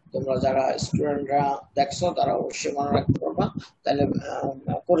 যেটা তোমরা যারা স্টুডেন্টরা দেখছো তারা অবশ্যই মনে রাখতে পারবা, তাহলে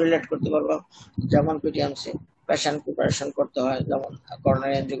কোরিলেট করতে পারবা। যেমন পিটিএমসি পেশেন্ট প্রিপারেশন করতে হয়, যেমন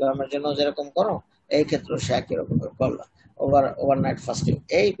করোনারি এনজিওগ্রামের জন্য যেরকম করো, এই ক্ষেত্রে সে একই রকম করলো। ওভারনাইট ফাস্টিং,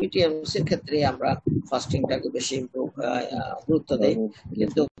 এই পিটিএমসির ক্ষেত্রে আমরা ফাস্টিংটাকে বেশি গুরুত্ব দেই,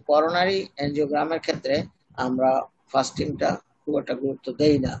 কিন্তু করোনারি এনজিওগ্রামের ক্ষেত্রে আমরা ফাস্টিংটা খুব একটা গুরুত্ব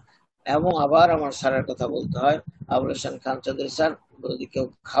দেই না। এবং আবার আমার স্যারের কথা বলতে হয়, আবুল হোসেন খান চৌধুরী স্যার যদি কেউ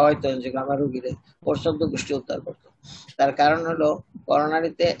খাওয়াইতো এনজিওগ্রামের রোগীরে, ওর 14 গোষ্ঠী উদ্ধার করতো। তার কারণ হলো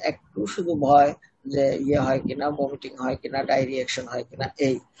করোনারিতে একটু শুধু ভয় যে হয় কিনা, ভমিটিং হয় কিনা, ডায়রিয়েকশন হয় কিনা,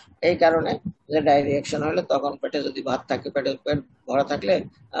 এই কারণে যে ডায়রিয়েকশন হলে তখন পেটে যদি ভাত থাকে, পেট ভরা থাকলে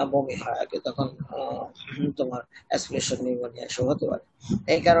বমি হয় আর কি, তখন তোমার অ্যাসপিরেশন নিউমোনিয়া এসব হতে পারে।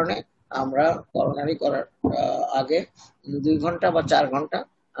 এই কারণে আমরা করোনারি করার আগে 2 ঘন্টা বা 4 ঘন্টা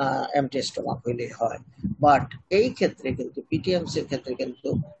এমটি স্টোমাক হইলেই হয়। বাট এই ক্ষেত্রে কিন্তু পিটিএমসির ক্ষেত্রে কিন্তু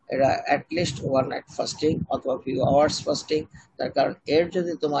এটা অ্যাটলিস্ট ওভারনাইট ফাস্টিং অথবা ফিউ আওয়ার্স ফাস্টিং। তার কারণ এর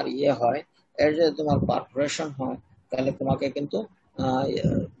যদি তোমার হয়, এর যদি তোমার পারফোরেশন হয়, তাহলে তোমাকে কিন্তু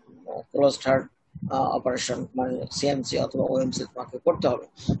ক্লোজড হার্ট অপারেশন মানে সিএমসি অথবা ওএমসি তোমাকে করতে হবে,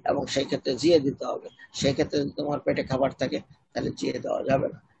 এবং সেই ক্ষেত্রে জিএ দিতে হবে। সেই ক্ষেত্রে যদি তোমার পেটে খাবার থাকে তাহলে জিএ দেওয়া যাবে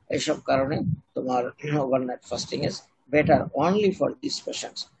না। এইসব কারণে তোমার overnight fasting is better only for these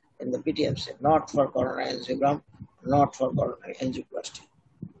patients in the PTMC, not for coronary angiogram, not for coronary angioplasty.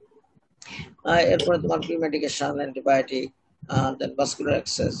 এরপরে তোমার প্রিমেডিকেশন, antibiotic, then vascular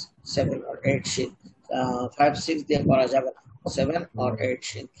access 7 or 8 sheath, 5-6 দিয়ে করা যাবে না, 7 or 8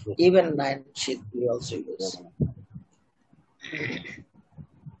 sheath, even 9 sheath we also use.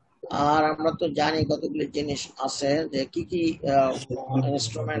 আর আমরা তো জানি কতগুলি জিনিস আছে যে কি কি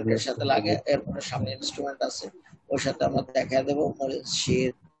ইনস্ট্রুমেন্টের সাথে লাগে। এরপরে সামনে ইনস্ট্রুমেন্ট আছে, ওর সাথে আমরা দেখা দেবো মরিন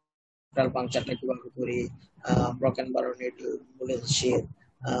শীত, পাংচারটা কিভাবে করি, ব্রকেন বারো নিডল, মরিন শীত,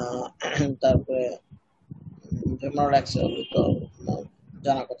 তারপরে ফেমোরাল অ্যাক্সেস তো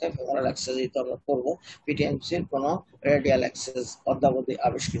জানা কথা, ফেমোরাল অ্যাক্সেস তো আমরা করবো। পিটিএমসির কোনো রেডিয়াল অ্যাক্সেস অদ্যাবধি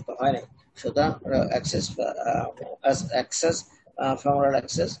আবিষ্কৃত হয় নাই, সুতরাং অ্যাক্সেস ফেমোরাল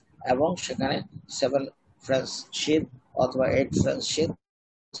অ্যাক্সেস, এবং সেখানে 7 ফ্রেঞ্চ শীত অথবা 8 ফ্রেঞ্চ শীত,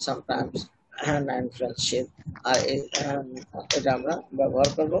 সামটাইমস 9 ফ্রেঞ্চ শীত। আর এটা আমরা ব্যবহার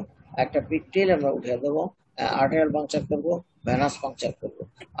করবো। একটা পিকটেল আমরা উঠে দেবো, আর্টেরিয়াল পাংচার করবো, ভেনাস পাংচার করবো,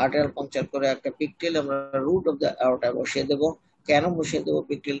 আর্টেরিয়াল পাংচার করে একটা পিকটিল আমরা রুট অফ দ্য অ্যাওর্টায় বসিয়ে দেবো। কেন বসিয়ে দেবো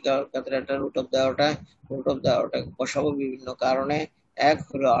পিকটিল ক্যাথেটারটা root of the অ্যাওর্টায়? Root of the অ্যাওর্টায় বসাবো বিভিন্ন কারণে। এক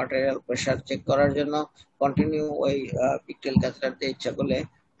হলো আর্টেরিয়াল প্রেসার চেক করার জন্য, কন্টিনিউ ওই পিকটিল ক্যাথেটার দিয়ে ইচ্ছা করলে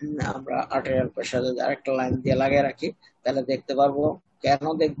আমরা আর্টেরিয়াল প্রেসার যদি আরেকটা লাইন দিয়ে লাগিয়ে রাখি তাহলে দেখতে পারবো। কেন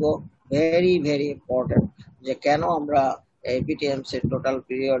দেখবো? ভেরি ভেরি ইম্পর্টেন্ট যে কেন আমরা এই পিটিএমসি টোটাল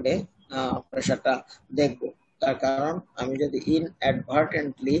পিরিয়ডে প্রেসারটা দেখবো। তার কারণ আমি যদি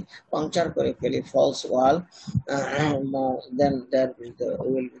inadvertently puncture করে ফেলি false wall, then there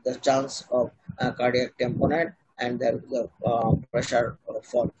will be the chance of cardiac tamponade and there will be the pressure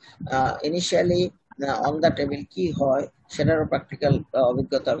fall. Initially on the table কি হয় সেটারও প্র্যাকটিক্যাল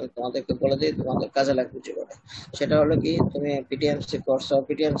অভিজ্ঞতা আমি তোমাদেরকে বলে দিই, তোমাদের কাজে লাগবে জীবনে। সেটা হলো কি, তুমি পিটিএমসি করছো,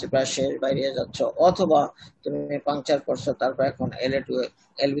 পিটিএমসি প্রায় শেষ, বাইরে যাচ্ছ, অথবা তুমি পাংচার করছো, তারপর এখন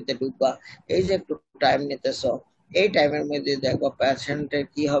এলবি তে ঢুকবা, এই যে একটু টাইম নিতেছ, এই টাইমের মধ্যে দেখো প্যাশেন্টের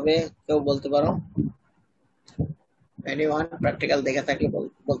কি হবে, কেউ বলতে পারো? এনিওয়ান প্র্যাকটিক্যাল দেখে থাকলে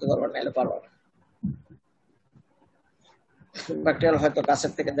বলতে পারবো, নাহলে পারবো না। প্র্যাকটিক্যাল হয়তো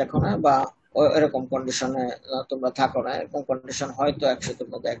কাছের থেকে দেখো না, বা এরকম কন্ডিশনে তোমরা থাকো না, এরকম কন্ডিশন হয়তো 100-এর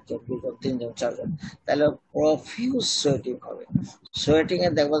মধ্যে 1 জন 2 জন 3 জন 4 জন, তাহলে প্রফিউজ সোয়েটিং হবে। সোয়েটিং এ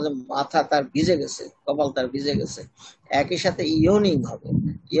দেখবো যে মাথা তার ভিজে গেছে, কপাল তার ভিজে গেছে, একই সাথে ইয়নিং হবে,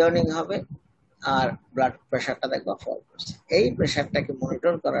 ইয়নিং হবে, আর ব্লাড প্রেশারটা দেখবা ফল করছে। এই প্রেশারটাকে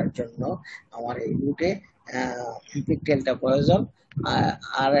মনিটর করার জন্য আমার এই রুটে পিকটেলটা প্রয়োজন।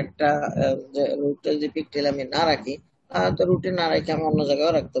 আর একটা যে রুটে যদি পিকটেল আমি না রাখি, তো রুটে না রেখে আমি অন্য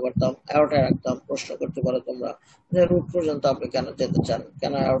জায়গায় রাখতে পারতাম, অ্যাওটায় রাখতাম। প্রশ্ন করতে পারো তোমরা যে রুট পর্যন্ত আপনি কেন যেতে চান,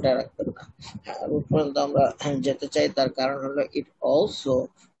 কেন অ্যাওটায় রাখবেন না? রুট পর্যন্ত আমরা যেতে চাই, তার কারণ হলো it also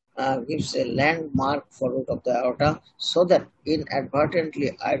gives a landmark for root of the aorta so that inadvertently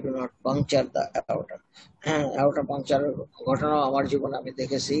I do not puncture the aorta. aorta puncture ঘটনা আমার জীবনে আমি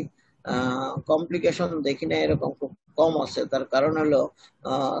দেখেছি, কমপ্লিকেশন দেখি না এরকম খুব কম আছে। তার কারণ হলো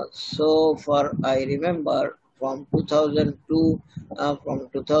so far I remember from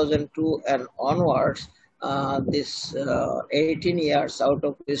 2002 and onwards, this 18 years, out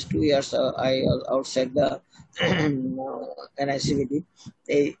of these 2 years I was outside the NICVD,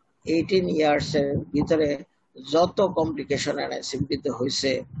 এই 18 ইয়ার্স এর ভিতরে যত কমপ্লিকেশন NICVD তে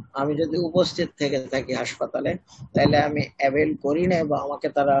হয়েছে, আমি যদি উপস্থিত থেকে থাকি হাসপাতালে, তাহলে আমি অ্যাভেল করি না বা আমাকে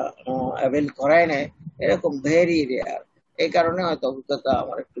তারা অ্যাভেল করায় না, এরকম ভেরি রেয়ার। এই কারণে হয়তো অভিজ্ঞতা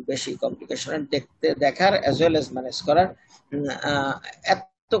আমার একটু বেশি কমপ্লিকেশনের দেখার অ্যাজ ওয়েল এজ ম্যানেজ করার।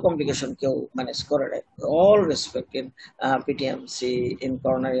 এত কমপ্লিকেশন কেউ ম্যানেজ করে না। All respect in পিটিএমসি, in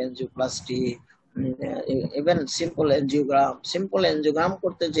coronary angioplasty, even simple angiogram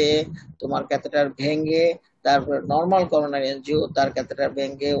করতে যে তোমার ক্যাথেটার ভেঙে, তারপর নর্মাল করোনারি এনজিও, তার ক্যাথেটার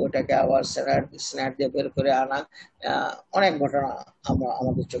ভেঙে ওটাকে আবার স্ন্যাট দিয়ে বের করে আনা, অনেক ঘটনা আমরা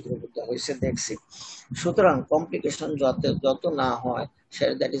আমাদের চোখের মধ্যে হয়েছে, দেখছি। সুতরাং কমপ্লিকেশন যত না হয়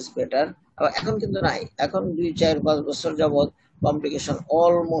সেটা দ্যাট ইজ বেটার। এখন কিন্তু নাই, এখন 2-4-5 বছর যাবৎ কমপ্লিকেশন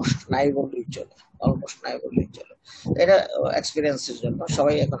অলমোস্ট নাই বললেই চলে, অলমোস্ট নাই বললেই চলে। এটা এক্সপিরিয়েন্সের জন্য,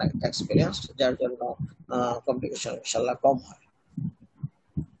 সবাই এখন এক্সপিরিয়েন্স, যার জন্য কমপ্লিকেশন ইনশাআল্লাহ কম হয়।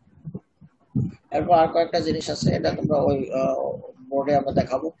 এরপর আর কয়েকটা জিনিস আছে, এটা তোমরা ওই বোর্ডে আমরা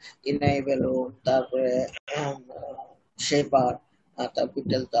দেখাবো। ইনাইভেলো, তারপরে শেপার, তার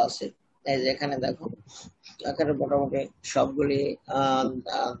পিটেল তো আছে। এই যে এখানে দেখো, এখানে মোটামুটি সবগুলি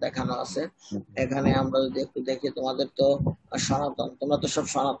দেখানো আছে। এখানে আমরা যদি একটু দেখি, তোমাদের তো সনাতন, তোমরা তো সব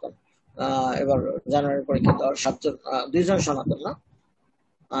সনাতন। এবার জানুয়ারি পরীক্ষা দেওয়ার 7 জন, 2 জন সনাতন না,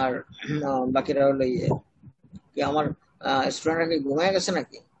 আর বাকিরা হলো ইয়ে কি, আমার স্টুডেন্টরা কি ঘুমিয়ে গেছে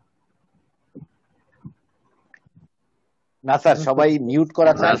নাকি? না স্যার, সবাই মিউট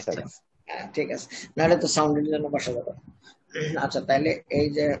করা চাই স্যার। ঠিক আছে, নাহলে তো সাউন্ডের জন্য বসা যাবে। আচ্ছা, তাহলে এই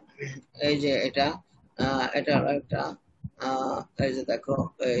যে এটা হলো একটা, এই যে দেখো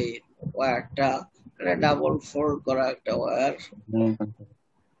এই ওয়্যারটা, এটা ডাবল ফোল্ড করা একটা ওয়্যার।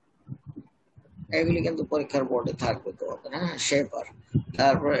 এগুলি কিন্তু পরীক্ষার বোর্ডে থাকবে তোমাদের, হ্যাঁ, শেপার।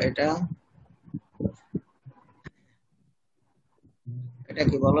 তারপর এটা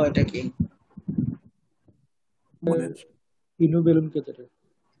কি বলো, এটা কি? ইনোবেলুন ক্যাথেটার।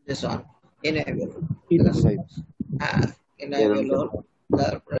 This one, enable. হ্যাঁ, enable।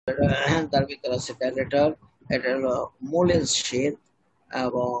 তারপরে তার ভিতরে আছে ডাইলেটর, এটা হলো মুলিন্স শীট,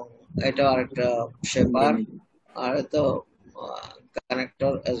 এবং এটা আরেকটা শেপার, আর তো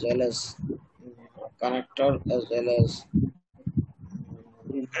কানেক্টর as well as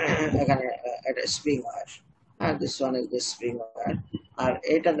এখানে এটা স্প্রিং ওয়্যার। হ্যাঁ, this one is the spring wire। আর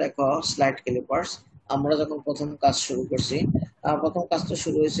এটা দেখো স্লাইড ক্লিপার্স। আমরা যখন প্রথম কাজ শুরু করছি, প্রথম কাজটা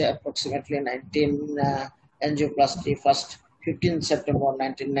শুরু হয়েছে approximately 19 angioplasty first 15 September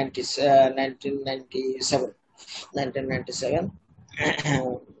 1997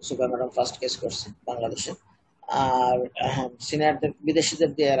 সুপা madam first case করছে বাংলাদেশে। আর সিনিয়রদের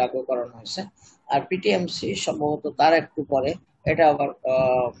বিদেশিদের দিয়ে এর আগে করানো হয়েছে। আর পিটিএমসি সম্ভবত তার একটু পরে, এটা আবার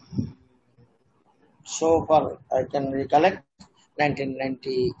so far I can recollect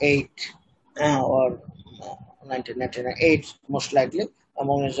 1998 or 1998 most likely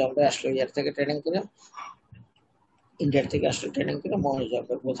মনির জবে আসলে ইয়ার থেকে ট্রেনিং করে, ইন্ডিয়ার থেকে আসলে ট্রেনিং করে মনির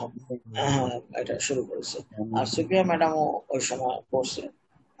জবে প্রথম এটা শুরু করেছে। আর সুপিয়া ম্যাডামও ওই সময় করছে।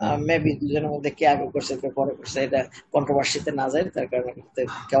 মেবি দুজনের মধ্যে কে আগে করছে কে পরে করছে এটা কন্ট্রোভার্সিতে না যায়, তার কারণে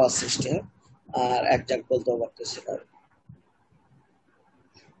কেওয়া সৃষ্টি হয় আর একজাক বলতেও পারতেছিল।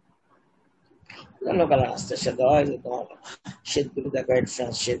 লোকাল অ্যানাস্থেসিয়া দেওয়া হয় যে তোমার শীতগুলো দেখো 8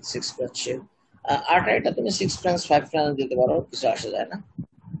 ফ্রান্স শীত, 6 ফ্রান্স শীত। আর এটা তুমি 6 ফ্রান্স 5 ফ্রান্স দিতে পারো, কিছু আসে যায় না।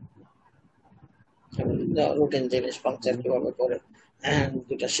 রুটিন জিনিস পাংচার কিভাবে করে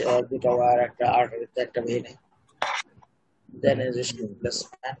দুটা ওয়ার একটা আর্টারিতে একটা ভেনে, দেন is a sheet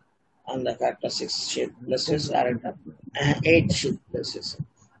placement on the factor 6 sheet places or 8 sheet places,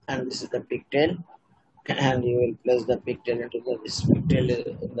 and this is the pigtail, and you will place the pigtail into this pigtail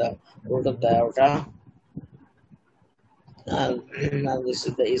in the root of the aorta, and this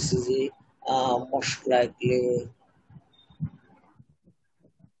is the ECG. Most likely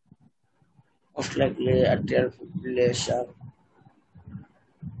atrial fibrillation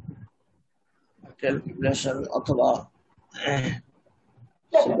অথবা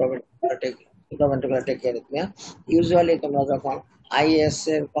usually তোমরা যখন is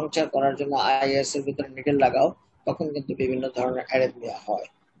এর puncture করার জন্য is এর ভিতরে needle লাগাও তখন কিন্তু বিভিন্ন ধরনের অ্যারিথমিয়া হয়,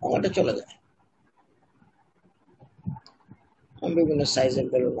 আমারটা চলে যায়। বিভিন্ন সাইজের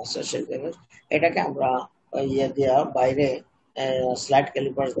বেলুন আছে সেই জন্য এটাকে আমরা ইয়ে দিয়া বাইরে স্লাইড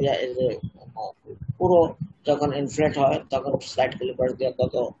ক্যালিপার দিয়া এই যে পুরো যখন ইনফ্লেট হয় তখন স্লাইড ক্যালিপার দিয়া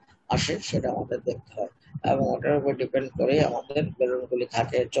কত আসে সেটা আমাদের দেখতে হয়, এবং ওটার উপর ডিপেন্ড করে আমাদের বেলুনগুলি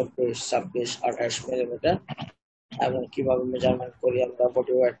থাকে 24, 26, 28 মিলিমিটার, এবং কিভাবে মেজারমেন্ট করি আমরা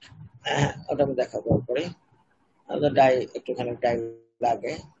বডি ওয়েট ওটা আমি দেখাবো পরে। ডাই একটুখানি ডাই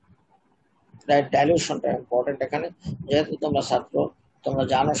লাগে, ডাইলিউশনটা ইম্পর্টেন্ট এখানে, যেহেতু তোমরা ছাত্র তোমরা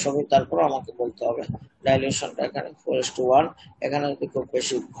জানো সবই, তারপর আমাকে বলতে হবে ডাইলিউশনটা এখানে 4:1। এখানে যদি খুব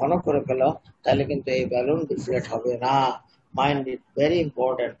বেশি ঘন করে ফেলো তাহলে কিন্তু এই ব্যালুন ডিফ্লেট হবে না, মাইন্ড ইট ভেরি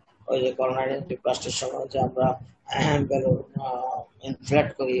ইম্পর্টেন্ট। ওই যে করোনারি এনজিওপ্লাস্টির সময় যে আমরা ব্যালুন ইনফ্লেট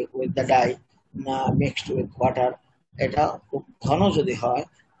করি with the die mixed with water, এটা খুব ঘন যদি হয়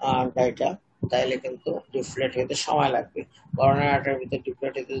ডাইটা তাহলে কিন্তু ডিফ্লেট হইতে সময় লাগবে। করোনারি আর্টারির ভিতরে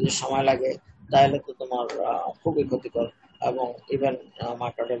ডিফ্লেট হইতে যদি সময় লাগে তাহলে তো তোমার খুবই ক্ষতিকর, এবং ইভেন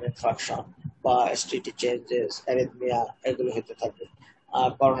মাইক্রোডাল ইনফাকশন বা এসটিটি চেঞ্জেস, অ্যারিথমিয়া এগুলো হতে থাকবে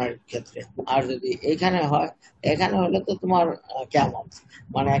করোনার ক্ষেত্রে। আর যদি এখানে হয়, এখানে হলে তো তোমার কেমন,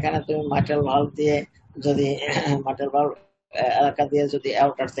 মানে এখানে তুমি মাইট্রাল ভালভ দিয়ে যদি মাইট্রাল ভালভ এলাকা দিয়ে যদি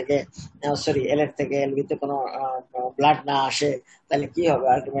অ্যাওর্টার থেকে সরি এলের থেকে এলভিতে কোনো ব্লাড না আসে তাহলে কি হবে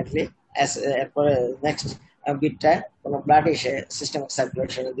আলটিমেটলি, এরপরে নেক্সট বিটটায় কোনো ব্লাড এসে সিস্টেমিক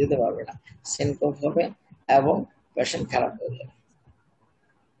সার্কুলেশনে দিতে পারবে না, সিনকোপ হবে এবং পেশেন্ট খারাপ হয়ে যাবে।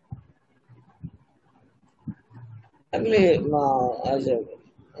 এগুলি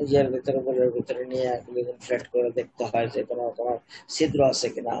ভিতরে নিয়ে ফ্ল্যাট করে দেখতে হয় যে কোনো তোমার ছিদ্র আছে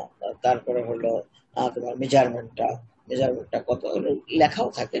কিনা, তারপরে হলো তোমার মেজারমেন্টটা কত লেখাও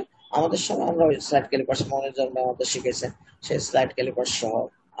থাকে। আমাদের সময় আমরা ওই স্লাইড ক্যালিপার মনের জন্য আমাদের শিখেছেন, সেই স্লাইড ক্যালিপার সহ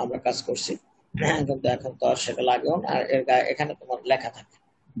আমরা কাজ করছি, কিন্তু এখন তো আর সেটা লাগেও না। আর এর গায়ে এখানে তোমার লেখা থাকে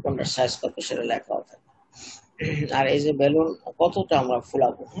কোনটার সাইজ কত সেটা লেখাও থাকে। আর এই যে বেলুন কতটা আমরা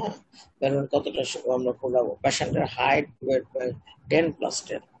ফুলাবো, হ্যাঁ বেলুন কতটা আমরা ফুলাবো, পেশেন্টের হাইট ওয়েট বাই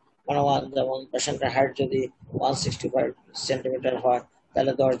 10+10, মানে যেমন পেশেন্টের হাইট যদি 165 সেন্টিমিটার হয়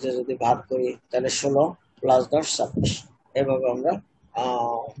তাহলে 10 দিয়ে যদি ভাগ করি তাহলে 16 + 10 26, এভাবে আমরা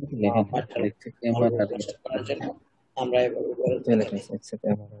করার জন্য আমরা এভাবে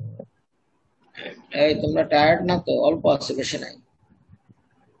এই তোমরা টায়ার্ড না তো? অল্প আছে, বেশি নাই,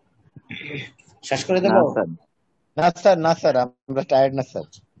 শেষ করে দেবো? না স্যার আমরা টায়ার্ড না স্যার।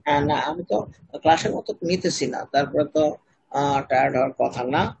 না আমি তো ক্লাসের মতো নিতেছি না, তারপরে তো টায়ার্ড হওয়ার কথা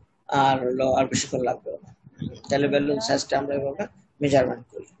না, আর হলো আর বেশিক্ষণ লাগবে না। তাহলে বেলুন সাইজটা আমরা এভাবে মেজারমেন্ট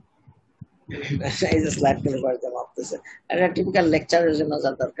করি। এই যে স্লাইড করে বাড়িতে মাপতেছে, এটা টিপিক্যাল লেকচারের জন্য যা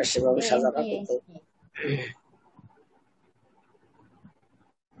দরকার সেভাবে সাজানো কিন্তু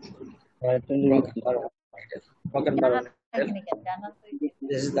broken barometer.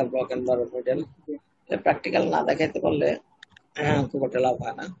 This is the broken barometer. Practical না দেখাইতে পারলে খুব একটা লাভ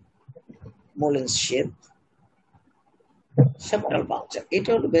হয় না। মুলিন্স শেপ, সেপ্টাল পাংচার, এটা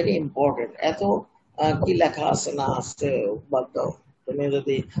হলো ভেরি ইম্পর্টেন্ট। এত কি লেখা আছে না আছে বাদ দাও, তুমি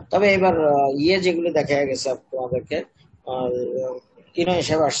যদি তবে এবার যেগুলি দেখা গেছে তোমাদেরকে কিনো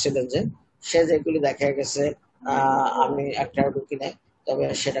হিসেবে আসছিলেন যে সে যেগুলি দেখা গেছে আমি একটা ঢুকি নাই, তবে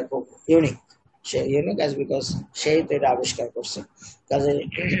সেটা খুব unique. Say unique as because সেই তো এটা আবিষ্কার করছে, কাজে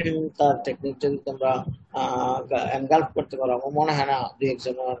তার টেকনিক যদি তোমরা এনগাল্প করতে পারো, আমার মনে হয় না দুই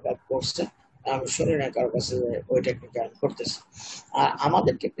একজন এনগাল্প করছে, আমি শুনি না কারোর কাছে যে ওই টেকনিক করতেছে। আর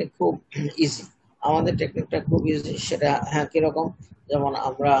আমাদের টেকনিক খুব ইজি, আমাদের টেকনিকটা খুব ইজি। সেটা হ্যাঁ কিরকম, যেমন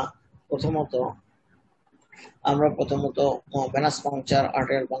প্রথমত আমরা ভেনাস পাংচার,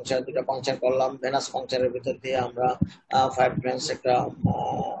 আর্টেরিয়াল পাংচার, দুটো পাংচার করলাম। ভেনাস পাংচারের ভিতর দিয়ে আমরা 5 গ্রামস একটা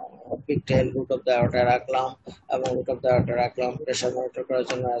pigtail root of the iota রাখলাম, এবং রুট অফ দ্য আয়োটা রাখলাম প্রেশার মনিটর করার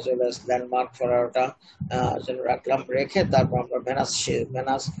জন্য, as well as landmark for iota জন্য রাখলাম। রেখে তারপর আমরা ভেনাস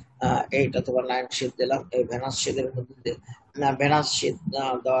 8 অথবা 9 শীট দিলাম। এই ভেনাস শীতের মধ্যে ভেনাস শীত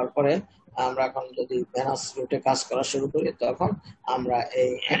দেওয়ার পরে আমরা এখন যদি ভেনাস রুটে কাজ করা শুরু করি, তখন আমরা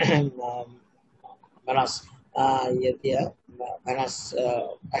এই ভেনাস ইয়ে দিয়ে ভেনাস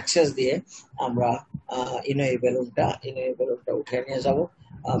অ্যাক্সেস দিয়ে আমরা ইনোই বেলুনটা উঠে নিয়ে যাব।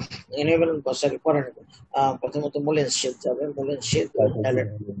 ইনোই বেলুন সরি পরে নেব, প্রথমত মুলেন্স শীত যাবে, মুলেন্স শীত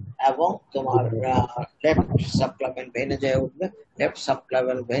এবং তোমার লেফট সাবক্লাভেন ভেনে যায় উঠবে। লেফট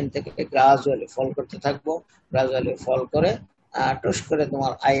সাবক্লাভেন ভেন থেকে গ্রাজুয়ালি ফল করতে থাকবো, গ্রাজুয়ালি ফল করে টুস করে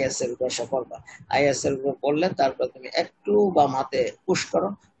তোমার আইএস এর উপর এসে পড়বা। আইএস এর উপর পড়লে তারপর তুমি একটু বাম হাতে পুশ করো,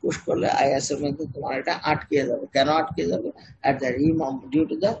 পুশ করলে আইএস এর মধ্যে তোমার এটা আটকে যাবে। কেন আটকে যাবে? at the rim of due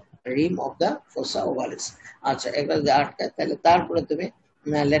to the rim of the fossa ovalis। আচ্ছা, এটা যদি আটকায় তাহলে তারপরে তুমি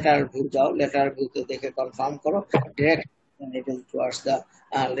লেটারাল ভিউ যাও, লেটারাল ভিউতে দেখে কনফার্ম করো direct needle towards the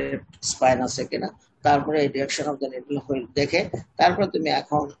left spine আছে কিনা। তারপরে এই ডিরেকশন অফ দ্য নিডল দেখে তারপরে তুমি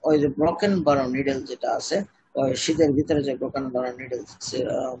এখন ওই যে ব্রোকেন বারো নিডল যেটা আছে, ওই শীতের ভিতরে যে ব্রোকেন বারো নিডল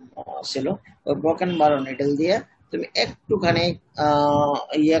ছিল, ওই ব্রোকেন বারো নিডল দিয়ে তুমি একটুখানি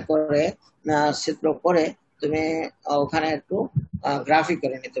ইয়ে করে চিত্র করে তুমি ওখানে একটু গ্রাফিক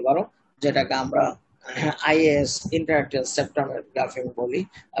করে নিতে পারো, যেটাকে আমরা আইএস ইন্টারআর্টেরিয়াল সেপ্টামের গ্রাফিং বলি।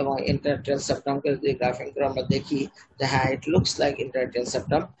 এবং ইন্টারআর্টেরিয়াল সেপ্টামকে যদি গ্রাফিং করে আমরা দেখি যে হ্যাঁ it looks like ইন্টারআর্টেরিয়াল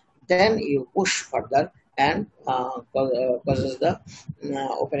septum, then you push further and causes the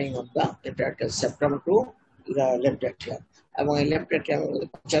opening of the interarterial septum to the left atrium। এবং এই লেফট অ্যাট্রিয়ামের মধ্যে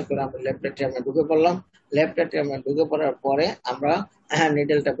পাংচার করে আমরা লেফট অ্যাট্রিয়ামে ঢুকে পড়লাম। লেফট অ্যাট্রিয়ামে ঢুকে পড়ার পরে আমরা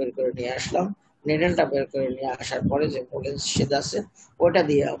নিডলটা বের করে নিয়ে আসলাম। নিডলটা বের করে নিয়ে আসার পরে যে মুলেন্স শীত আছে ওটা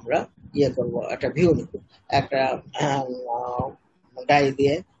দিয়ে আমরা ইয়ে করবো, একটা ভিউ নেব, একটা ডাই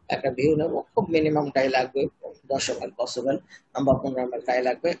দিয়ে একটা ভিউ নেব। খুব মিনিমাম ডাই লাগবে, 10 ml পসিবল বা 15 ml ডাই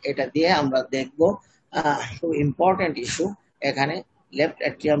লাগবে। এটা দিয়ে আমরা দেখবো খুব ইম্পর্টেন্ট ইস্যু, এখানে left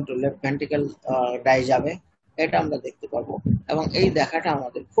atrium to left ventricle die যাবে, এটা আমরা দেখতে পাবো। এবং এই দেখাটা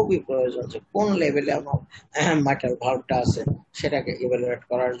আমাদের খুবই প্রয়োজন যে কোন লেভেলে আমার মাইট্রাল ভালভটা আছে সেটাকে ইভালুয়েট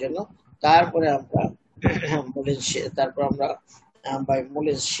করার জন্য। তারপরে আমরা বাই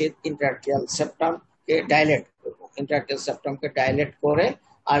মুলেন্স শীত ইন্টারআর্টেরিয়াল সেপ্টামকে ডাইলেট করবো। ইন্টারআর্টেরিয়াল সেপ্টামকে ডাইলেট করে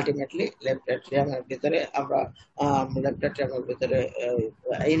আলটিমেটলি লেফট অ্যাট্রিয়ামের ভিতরে আমরা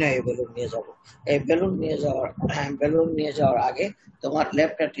ইনোই বেলুন নিয়ে যাব। এই বেলুন নিয়ে যাওয়ার আগে তোমার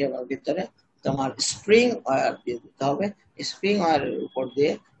লেফট অ্যাট্রিয়ামের ভিতরে তোমার স্প্রিং ওয়্যার দিয়ে দিতে হবে। স্প্রিং ওয়্যারের উপর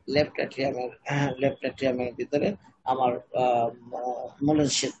দিয়ে লেফট অ্যাট্রিয়ামের ভিতরে আমার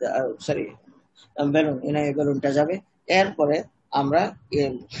মুলেন্স শীত সরি বেলুন ইনোই বেলুনটা যাবে। এরপরে আমরা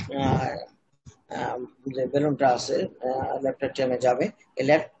যে বেলুনটা আছে লেফট অ্যাট্রিয়ামে যাবে।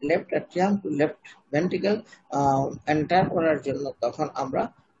 Left atrium to left ventricle enter করার জন্য তখন আমরা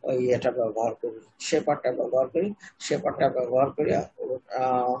ওই এটা ব্যবহার করি, শেপারটা ব্যবহার করি।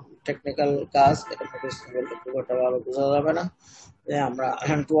 টেকনিক্যাল কাজ, এটা বলতে খুব একটা ভালো বোঝা যাবে না। আমরা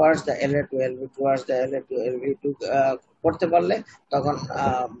towards the LA two LV towards the LA two LV two করতে পারলে তখন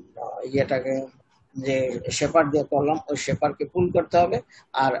ইয়েটাকে যে শেপার দিয়ে করলাম ওই শেপারকে পুল করতে হবে,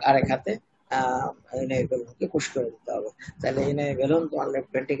 আর আরেক হাতে ইনোই বেলুনকে পুশ করে দিতে হবে। তাহলে ইনোই বেলুন তোমার লেফট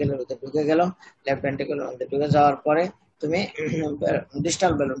ভেন্ট্রিকলের মধ্যে ঢুকে গেল। লেফট ভেন্ট্রিকলের মধ্যে ঢুকে যাওয়ার পরে তুমি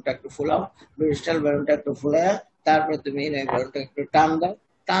ডিস্টাল বেলুনটা একটু ফুলাও। তারপরে তুমি ইনোই বেলুনটা একটু টান দাও।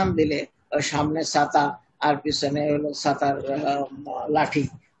 টান দিলে ওই সামনে ছাতা আর পিছনে হলো ছাতার লাঠি,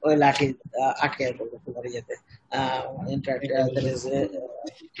 ওই লাঠি আটকে পড়বে তোমার ইয়েতে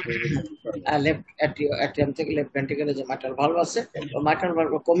লেফট অ্যাট্রিয়াম থেকে লেফট ভেন্ট্রিকলে যে মাইট্রাল ভালভ আছে ওই মাইট্রাল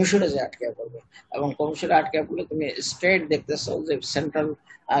ভালভ কমিশনে যে আটকে পড়বে। এবং কমিশনে আটকে পড়লে তুমি স্ট্রেট দেখতেছো যে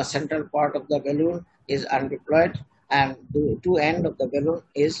central part of the balloon is undeployed and the two end of the balloon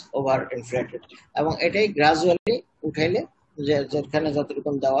is over inflated। এবং এটাই গ্রাজুয়ালি উঠাইলে যে যেখানে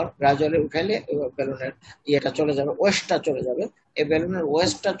যতটুকু দেওয়ার গ্রাজুয়ালি উঠাইলে বেলুনের ইয়েটা চলে যাবে, ওয়েস্টটা চলে যাবে। এই বেলুনের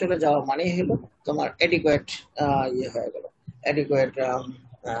ওয়েস্টটা চলে যাওয়া মানেই হলো তোমার এডিকুয়েট ইয়ে হয়ে গেল, এডিকুয়েট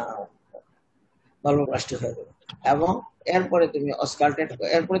ভালভোপ্লাস্টি হয়ে যাবে। এবং এরপরে তুমি অস্কাল্টেড,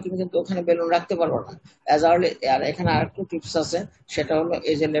 এরপরে তুমি কিন্তু ওখানে বেলুন রাখতে পারবে না অ্যাজ আর্লি। আর এখানে আরেকটু টিপস আছে, সেটা হলো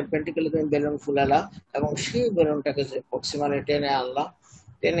এই যে লেফট ভেন্ট্রিকলে তুমি বেলুন ফুলালা এবং সেই বেলুনটাকে যে প্রক্সিমালি টেনে আনলা,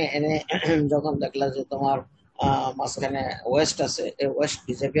 টেনে এনে যখন দেখলা যে তোমার মাঝখানে ওয়েস্ট আছে, এই ওয়েস্ট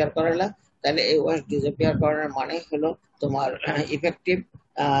ডিসঅ্যাপিয়ার করালা, তাহলে এই ওয়েস্ট ডিসঅ্যাপিয়ার করার মানে হলো তোমার ইফেক্টিভ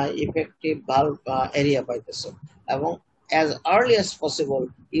ইফেক্টিভ ভালভ এরিয়া পাইতেছো। এবং as early as possible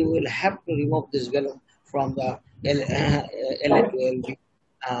you will have to remove this balloon from the LA to LB।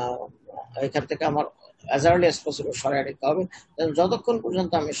 এখান থেকে আমার as early as possible সরাই দিতে হবে। যতক্ষণ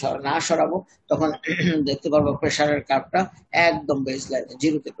পর্যন্ত আমি না সরাবো তখন দেখতে পারবো প্রেশারের কার্ভটা একদম বেস লাইনে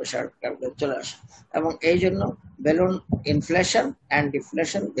জিরোতে প্রেশার কার্ভ চলে আসে। এবং এই জন্য balloon inflation and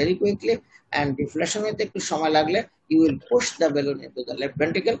deflation very quickly, and deflation হতে একটু সময় লাগলে you will push the balloon into the left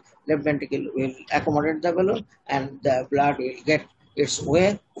ventricle, left ventricle will accommodate the balloon and the blood will get its way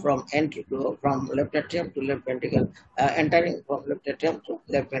from entry to from left atrium to left ventricle, entering from left atrium to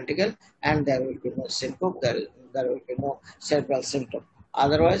left ventricle, and there will be no syncope, there will be no cerebral symptom।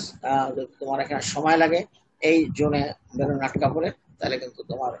 otherwise যদি তোমার এখানে সময় লাগে এই জোনে balloon আটকা পড়ে, তাহলে কিন্তু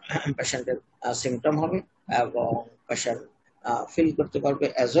তোমার পেশেন্টের সিমটম হবে এবং পেশেন্ট ফিল করতে পারবে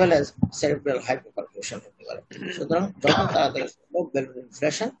as well as cerebral hypoperfusion হতে পারে। সুতরাং যত তাড়াতাড়ি সম্ভব বেলুন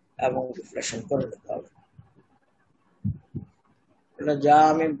ইনফ্লেশন এবং ডিফ্লেশন করে নিতে হবে। এটা যা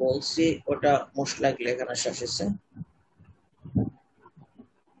আমি বলছি ওটা মোস্ট লাইকলি এখানে শেষ হচ্ছে।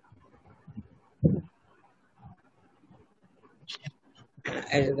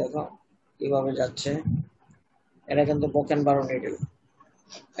 এই যে দেখো কিভাবে যাচ্ছে, এটা কিন্তু ব্রোকেন বারো নিডেল,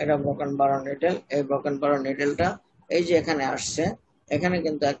 এটা ব্রোকেন বারো নিডেল। এই ব্রোকেন বারো নিডেলটা এই যে এখানে আসছে, এখানে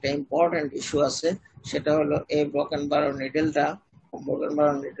কিন্তু একটা ইম্পর্টেন্ট ইস্যু আছে, সেটা হলো এই ব্রোকেন বারো নিডেলটা, ব্রোকেন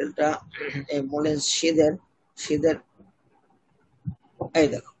বারো নিডেলটা এই মুলেন্স শীদের এই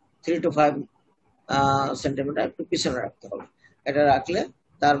দেখো 3 to 5 সেন্টিমিটার একটু পিছনে রাখতে হবে। এটা রাখলে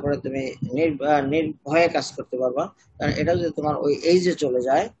তারপরে তুমি নির্ভয়ে কাজ করতে পারবা। কারণ এটা যদি তোমার ওই এই যে চলে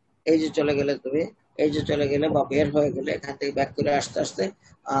যায়, এই যে চলে গেলে তুমি এই যে চলে গেলে বা বের হয়ে গেলে এখান থেকে ব্যাক করে আসতে আসতে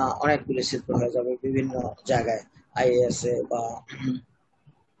অনেকগুলি ছিদ্র হয়ে যাবে বিভিন্ন জায়গায়, আইএসএ বা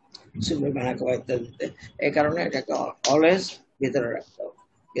ইত্যাদিতে। এই কারণে এটাকে অলওয়েজ ভিতরে রাখতে হবে,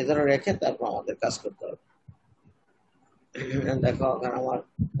 ভিতরে রেখে তারপর আমাদের কাজ করতে হবে। দেখো এখন আমার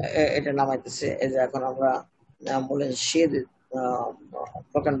এটা নামাইতেছে, এই যে এখন আমরা বলেন শীত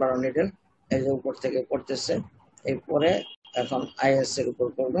ব্রোকেন বারো নিডেল এই যে উপর থেকে পড়তেছে, এরপরে এখন আইএস এর উপর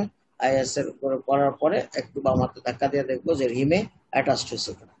পড়বে, আইএস এর উপরে পড়ার পরে একটু বাম হাতে ধাক্কা দিয়ে দেখবো যে রিমে অ্যাটাচড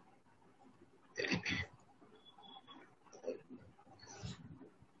হয়েছে কিনা।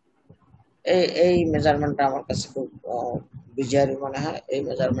 এই মেজারমেন্টটা আমার কাছে খুব বিজারি মনে হয়, এই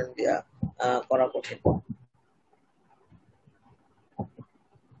মেজারমেন্ট দিয়া করা কঠিন।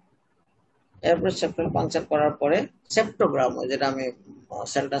 এরপরে সেপ্টাল পাংচার করার পরে সেপ্টোগ্রাম, যেটা আমি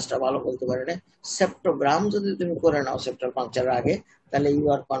সেন্টেন্সটা ভালো বলতে পারি না, সেপ্টোগ্রাম যদি তুমি করে নাও সেপ্টাল পাংচারের আগে, তাহলে you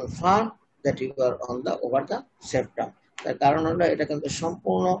R confirm that you R on the over the septum. তার কারণ হলো এটা কিন্তু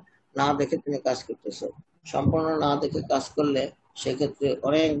সম্পূর্ণ না দেখে তুমি কাজ করতেছো, সম্পূর্ণ না দেখে কাজ করলে সেক্ষেত্রে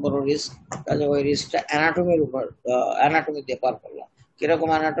অনেক বড় রিস্ক। কাজে ওই রিস্কটা অ্যানাটমির উপর, অ্যানাটমি দিয়ে পার করলাম। কিরকম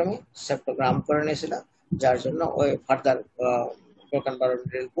অ্যানাটমি? সেপ্টোগ্রাম করে নিয়েছিলাম, যার জন্য ওই ফার্দার ব্রোকেন বারো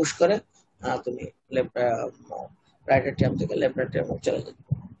নিডেল পুশ করে তুমি লেফট রাইট এটিএম থেকে লেফট এটিএম চলে যেতে।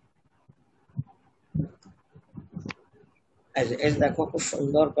 এই দেখো খুব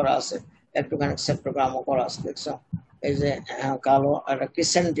সুন্দর করা আছে, একটুখানি সেপ্টোগ্রামও করা আছে, দেখছো? এই যে কালো একটা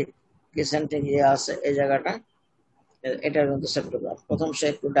ক্রিসেন্টিক ইয়ে আছে এই জায়গাটা, এটা কিন্তু সেপ্টোগ্রাম। প্রথম সে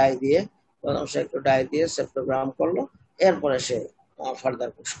একটু ডাই দিয়ে সেপ্টোগ্রাম করলো, এরপরে সে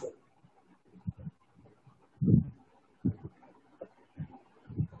ফার্দার পুশ করলো।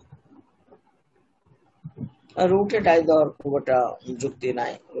 রুটে ডাই দেওয়ার খুব একটা যুক্তি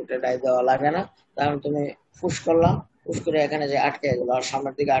নাই, রুটে ডাই দেওয়া লাগে না, কারণ তুমি পুশ করলাম, পুশ করে এখানে যে আটকে গেল আর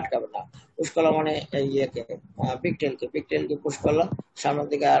সামনের দিকে আটকাবে না। পুশ করলাম মানে ইয়েকে পিকটেলকে পুশ করলাম, সামনের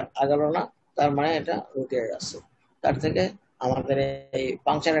দিকে আর আগালো না, তার মানে এটা রুটে আছে। তার থেকে আমাদের এই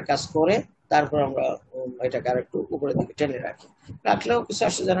পাংচারের কাজ করে তারপর আমরা এটাকে আর একটু উপরের দিকে টেনে রাখলেও কিছু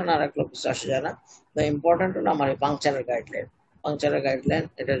আসে যায় না, না রাখলেও কিছু আসে যায় না। ইম্পর্টেন্ট হলো আমার এই পাংচারের গাইডলাইন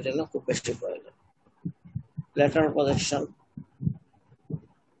এটার জন্য খুব বেশি প্রয়োজন। lateral projection,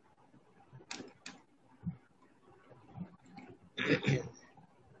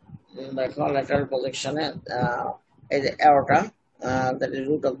 দেখো lateral projection is the aorta, that is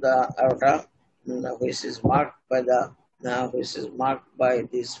root of the aorta, which is marked by the which is marked by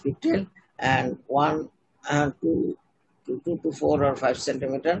this pigtail, and 2 to 4 or 5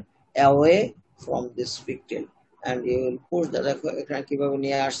 centimeter away from this pigtail, and you will push the দেখো এখানে কিভাবে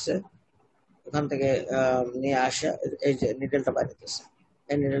নিয়ে আসছে, ওখান থেকে নিয়ে আসা এই যে নিডলটা বাইরেতেছে,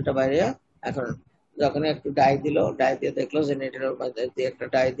 এই নিডলটা বাইরে এখন যখন একটু ডাই দিল, ডাই দিয়ে দেখলো যে নিডলের মধ্যে দিয়ে একটা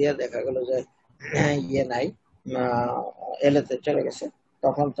ডাই দিয়ে দেখা গেল যে ইয়ে নাই, এলেতে চলে গেছে,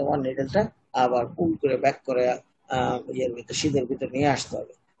 তখন তোমার নিডলটা আবার পুল করে ব্যাক করে ইয়ের ভিতরে শীতের ভিতরে নিয়ে আসতে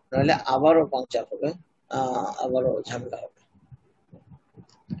হবে, নাহলে আবারও পাংচার হবে, আবারও ঝামেলা হবে।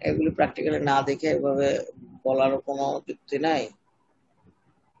 এগুলি প্র্যাকটিক্যালি না দেখে এভাবে বলারও কোনো যুক্তি নাই।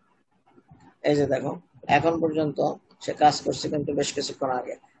 এই যে দেখো এখন পর্যন্ত সে কাজ করছে কিন্তু বেশ কিছুক্ষণ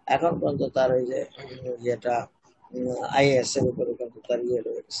আগে, এখন পর্যন্ত তার ওই যে যেটা আইএস এর উপরে কিন্তু তার ইয়ে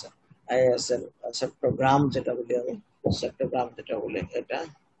রয়ে গেছে, আইএস এর সেপ্টোগ্রাম যেটা বলি আমি, সেপ্টোগ্রাম যেটা বলি এটা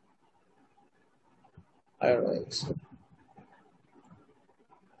রয়ে গেছে।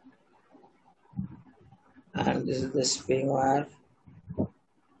 And this is the spring wire.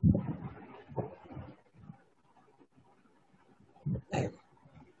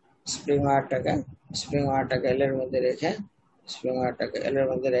 Spring ওয়্যারটাকে এলের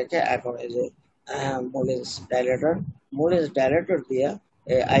মধ্যে রেখে এখন এই যে মুলিস ডাইলেটর দিয়ে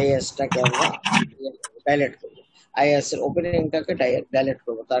আইএসটাকে আমরা ডাইলেট করবো, আইএস এর ওপেনিংটাকে ডাইলেট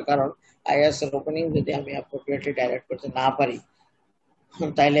করবো। তার কারণ আইএস এর ওপেনিং যদি আমি অ্যাপ্রোপ্রিয়েটলি ডাইলেট করতে না পারি,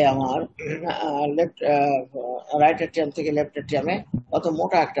 তাইলে আমার রাইট এট্রিয়াম থেকে লেফট এট্রিয়ামে অত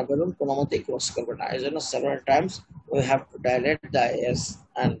মোটা একটা বেলুন কোনো মতেই ক্রস করবে না। এই জন্য several times we have to dilate the IS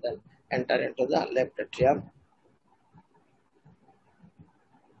and then enter into the left atrium.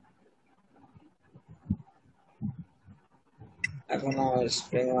 এখনো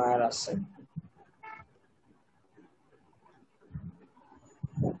স্প্রিং ওয়্যার আছে,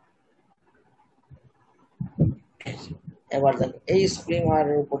 এবার দেখো এই স্প্রিং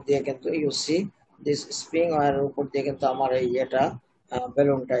ওয়্যারের উপর দিয়ে কিন্তু ইউ সি দিস স্প্রিং ওয়্যারের উপর দিয়ে কিন্তু আমার এই ইয়েটা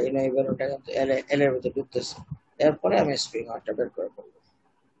বেলুনটা এই বেলুনটা কিন্তু এলের ভিতরে ঢুকতেছে, এরপরে আমি স্প্রিং ওয়্যারটা বের করে ফেলবো।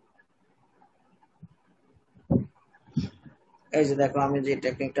 এই যে দেখো আমি যে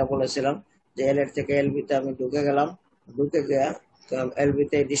টেকনিকটা বলেছিলাম যে এল এর থেকে এলবিতে আমি ঢুকে গেলাম, ঢুকে গিয়ে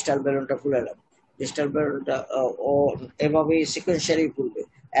এলবিতে ডিস্টাল বেলুনটা খুলেলাম, ডিস্টাল বেলুনটা ও এভাবেই সিকোয়েন্সিয়ালি খুলবে,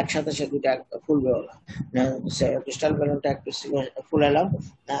 একসাথে সে দুটা খুলবে না, ডিস্টাল বেলুনটা একটু খুলেলাম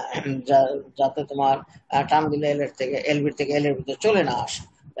যাতে তোমার টান দিলে এলবির থেকে এল এর ভিতরে চলে না আসে,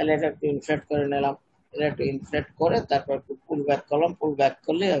 তাহলে এটা একটু ইনফ্লেট করে নিলাম, এটা একটু ইনফ্লেট করে তারপর একটু পুল ব্যাক করলাম, পুল ব্যাক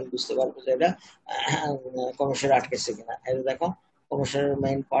করলে আমি বুঝতে পারবো যে এটা কমিশনে আটকেছে কিনা। এই দেখো কমিশনের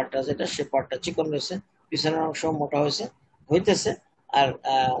মেইন পার্টটা যেটা, সে পার্টটা চিকন রয়েছে, পিছনের অংশ মোটা হইতেছে আর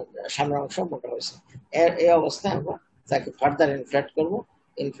সামনের অংশ মোটা হয়েছে। এই অবস্থায় আমরা তাকে ফার্দার ইনফ্লেট করবো,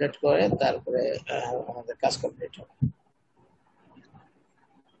 ইনফ্লেট করে তারপরে আমাদের কাজ কমপ্লিট হবে।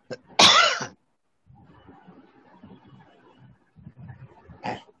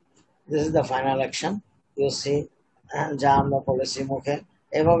 This is the final action. You see, যা আমরা বলেছি মুখে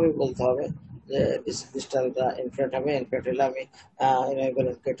এভাবেই বলতে হবে যে ডিস্টালটা ইনফ্লেট হবে, ইনফ্লেট হলে আমি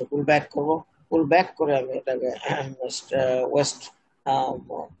বেলুনকে একটু পুল ব্যাক করবো, পুল ব্যাক করে আমি এটাকে ওয়েস্ট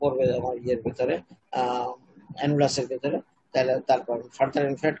পড়বে আমার ইয়ের ভিতরে অ্যানুলাসের ভিতরে, তাহলে তারপর ফার্দার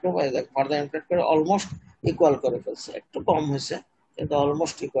ইনফ্লেট করবো। ফার্দার ইনফ্লেট করে অলমোস্ট ইকুয়াল করে ফেলছে, একটু কম হয়েছে কিন্তু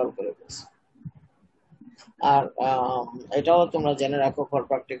অলমোস্ট ইকুয়াল করে ফেলছে। আর এটাও তোমরা জেনে রাখো ফর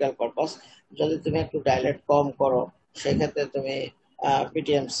প্র্যাকটিক্যাল পারপাস, যদি তুমি একটু ডাইলেট কম করো সেক্ষেত্রে তুমি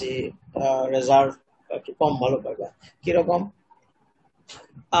পিটিএমসি রেজাল্ট একটু কম ভালো পাবে। কিরকম,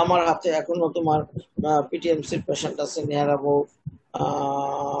 আমার হাতে এখনো তোমার পিটিএমসির পেশেন্ট আছে নিয়ার অ্যাবাউট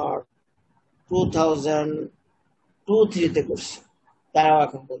 2002-03 করছি, তারাও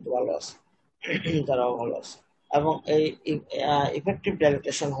এখন কিন্তু ভালো আছে, তারাও ভালো আছে। এবং এই ইফেক্টিভ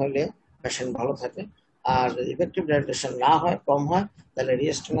ডাইলেটেশন হইলে পেশেন্ট ভালো থাকে, আর যদি ইফেক্টিভ ডাইলেটেশন না হয়, কম হয়, তাহলে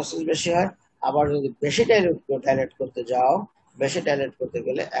রিস্টেনোসিস বেশি হয়। আবার যদি বেশি ডাইলেট করতে যাও, বেশি ডাইলেট করতে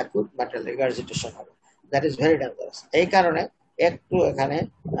গেলে অ্যাকুট মেটাল রিগার্জিটেশন হবে, দ্যাট ইজ ভেরি ডেঞ্জারাস। এই কারণে একটু এখানে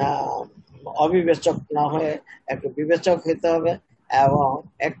অবিবেচক না হয়ে একটু বিবেচক হইতে হবে এবং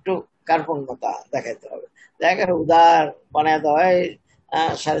একটু কার্পণ্যতা দেখাইতে হবে। দেখেন উদার বানায় দেওয়া,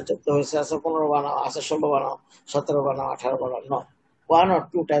 14.5 হয়েছে, আছে 15 বানাও, আছে 16 বানাও, 17 বানাও, 18 বানাও, ন 1 or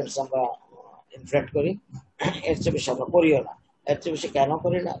 2 টাইমস আমরা ইনফ্লেট করি, এর চেয়ে বেশি আমরা করিও না। এর চেয়ে বেশি কেন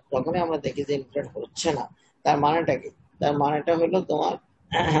করি না, যখনই আমরা দেখি যে ইনফ্লেট হচ্ছে না, তার মানেটা কি? তার মানেটা হলো তোমার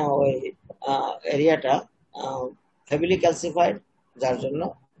ওই এরিয়াটা হেভিলি ক্যালসিফাইড, যার জন্য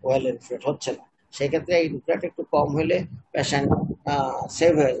ওয়েল ইনফ্লেট হচ্ছে না। সেক্ষেত্রে ইনফ্লেট একটু কম হলে পেশেন্ট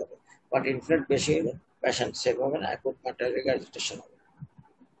সেভ হয়ে যাবে, বাট ইনফ্লেট বেশি হলে পেশেন্ট সেভ হবে না, অ্যাকুট মেটাল রিগার্জিটেশন হবে।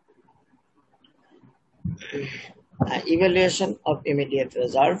 Evaluation of immediate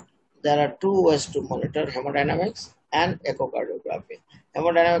result. There are two ways to monitor hemodynamics and echocardiography.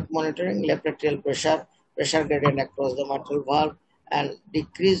 Hemodynamic monitoring, left atrial pressure, pressure gradient across the mitral valve, and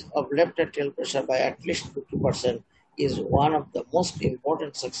decrease of left atrial pressure by at least 50% is one of the most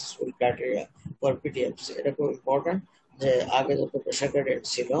important successful criteria for PTMC. এটা খুব important যে আগে যত pressure gradient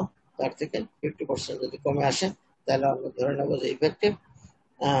ছিল তার থেকে 50% যদি কমে আসে তাহলে আমরা ধরে নেব যে ইফেক্টিভ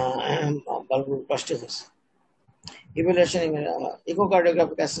ভালভুলোপ্লাস্টি হয়েছে। Evaluation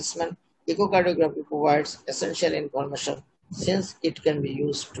echocardiographic assessment. Echocardiography provides essential information since it can be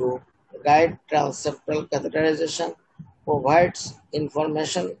used to guide transseptal catheterization, provides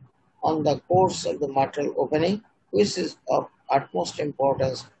information on the course of the mitral opening, which is of utmost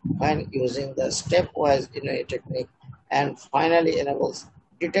importance when using the stepwise Inouye technique, and finally enables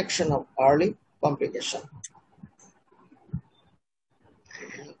detection of early complication.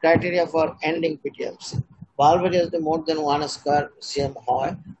 Criteria for ending PTMC. Valve area যদি more than 1 square cm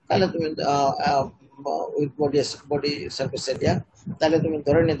হয় তাহলে তুমি with body surface area তাহলে তুমি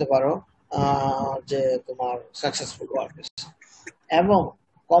ধরে নিতে পারো যে তোমার সাকসেসফুল ওয়ার্ক এবং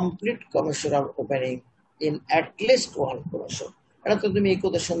complete কমিশনাল opening in at least one commission. এটা তো তুমি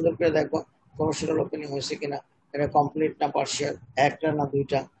ইকোতে সুন্দর করে দেখো কমিশনাল ওপেনিং হয়েছে কিনা, এটা কমপ্লিট না পার্শিয়াল, একটা না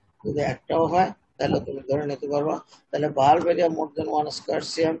দুইটা। যদি একটাও হয় তাহলে তুমি ধরে নিতে পারবা তাহলে valve area more than 1 square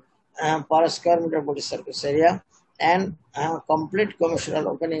cm per square meter body surface area and complete commissural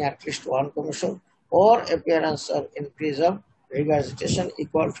opening at least one commission or appearance or increase of regurgitation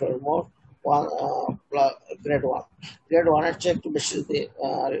equal to or more one grade 1. Grade 1 এর চেয়ে একটু বেশি যদি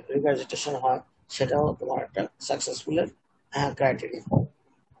regurgitation হয় সেটাও তোমার একটা successful এর criteria.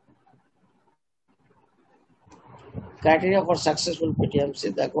 Criteria for successful PTMC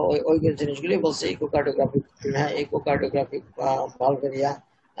দেখো ওই জিনিসগুলি বলছে echocardiographic valve area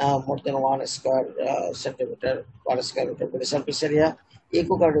more than 1 square centimeter per square meter body surface area,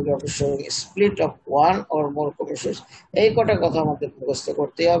 echocardiography showing split of one or more commissions। এই কটা কথা আমাদের মুখস্থ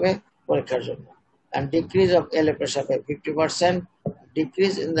করতে হবে পরীক্ষার জন্য। And decrease of LA pressure by 50%,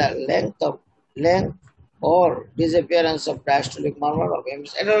 decrease in the length or disappearance of diastolic murmur of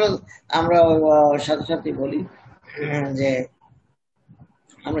MS। এটা আমরা সাথে সাথে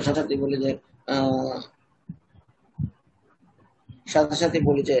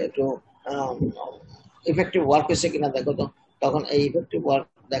বলি যে একটু ইফেক্টিভ ওয়ার্ক হয়েছে কিনা দেখো। তো তখন এই ইফেক্টিভ ওয়ার্ক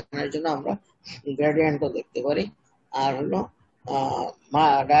দেখানোর জন্য আমরা গ্রেডিয়েন্টও দেখতে পারি। আর হলো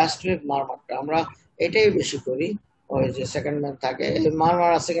ডায়াস্টলিক মারমারটা আমরা এটাই বেশি করি, ওই যে সেকেন্ড ম্যান থাকে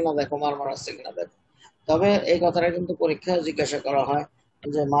মারমার আছে কিনা দেখো, মারমার আছে কিনা দেখো। তবে এই কথাটা কিন্তু পরীক্ষায় জিজ্ঞাসা করা হয়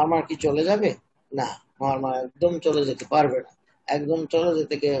যে মারমার কি চলে যাবে? না, মারমার একদম চলে যেতে পারবে না। একদম চলে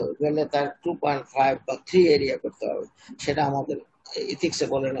যেতে গেলে তার 2.5 বা 3 এরিয়া করতে হবে। সেটা আমাদের ইথিক্সে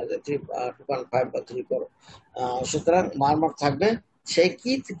বলে না যে 2.5 বা 3 করো। সুতরাং মারমার থাকবে, সেই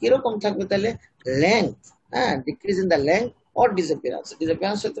কিরকম থাকবে তাহলে length, decrease in the length or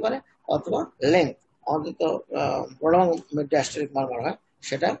disappearance হতে পারে অথবা লেংথ। আমাদের তো প্রলং ডায়াস্টলিক মারমার হয়,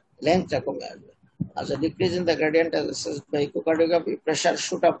 সেটা লেংথটা কমে আসবে। আচ্ছা, decrease in the gradient assessed by echocardiography, pressure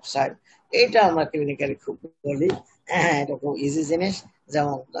shoot up side, এইটা আমরা ক্লিনিক্যালি খুব বলি। এটা খুব ইজি জিনিস,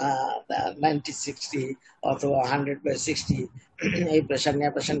 যেমন 90/60 অথবা 100/60 এই প্রেসার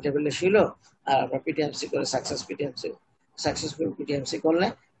নিয়ে পেশেন্ট টেবিলে শুইল আর আমরা পিটিএমসি করে সাকসেসফুল পিটিএমসি করলে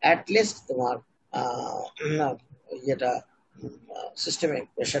অ্যাটলিস্ট তোমার ইয়েটা সিস্টেমিক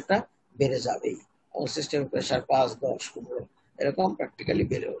প্রেসারটা বেড়ে যাবেই। এবং সিস্টেমিক প্রেসার 5, 10, 15 এরকম প্র্যাকটিক্যালি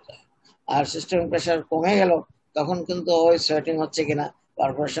বেড়েও যায়। আর সিস্টেমিক প্রেসার কমে গেল তখন কিন্তু ওই সোয়েটিং হচ্ছে কিনা,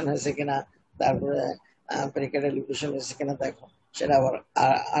 পারফোরেশন হয়েছে কিনা, তারপরে পেরিকার্ডিয়াল লিকুশন হয়েছে কিনা দেখো, সেটা আবার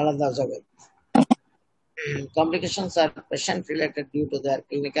আলাদা জগৎ। Complications are patient related due to their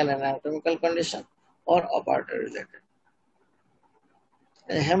clinical and anatomical condition or operator related.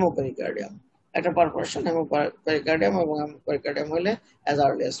 Hemopericardium, একটা পারফোরেশন হেমোপেরিকার্ডিয়াম, এবং হেমোপেরিকার্ডিয়াম হলে as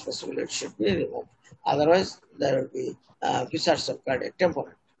early as possible it should be removed, otherwise there will be fissures of cardiac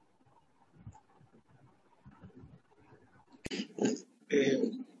tamponade.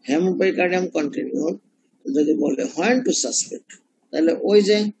 হেমোপেরিকার্ডিয়াম continued যদি বলে when to suspect, তাহলে ওই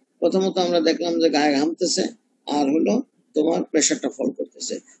যে প্রথমত আমরা দেখলাম যে গায়ে ঘামতেছে আর হলো তোমার প্রেশারটা ফল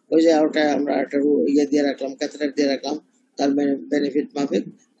করতেছে, ওই যে ওটা আমরা একটা ইয়ে দিয়ে রাখলাম, ক্যাথেটার দিয়ে রাখলাম, তার বেনিফিট মাফিক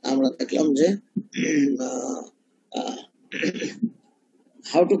আমরা দেখলাম যে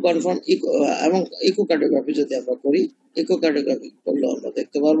হাউ টু কনফার্ম এবং ইকোকার্ডিওগ্রাফি যদি আমরা করি, ইকোকার্ডিওগ্রাফি করলে আমরা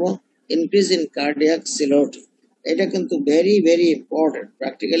দেখতে পারবো ইনক্রিজ ইন কার্ডিয়াক সিলোটি। এটা কিন্তু ভেরি ভেরি ইম্পর্টেন্ট,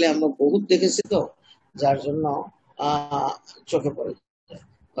 প্র্যাকটিক্যালি আমরা বহুত দেখেছি তো, যার জন্য চোখে পড়ে যায়।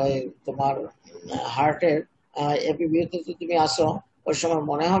 ওই তোমার হার্টের এপিভিউতে তুমি আসো, ওই সময়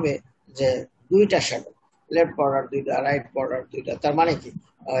মনে হবে যে দুইটা শ্যাডো, লেফট বর্ডার দুইটা, রাইট বর্ডার দুইটা। তার মানে কি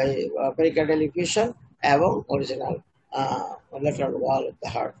ওই পেরিকার্ডিয়াল ইফিউশন এবং original lateral wall of the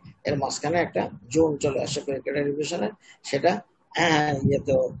heart এর মাঝখানে একটা জোন চলে আসে পেরিকার্ডিয়াল ইফিউশনের, সেটা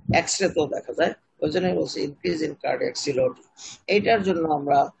ইয়েতে এক্সরে তো দেখা যায়। ওই জন্য বলছি ইনক্রিজ ইন কার্ডিয়াক সিলোটি। এইটার জন্য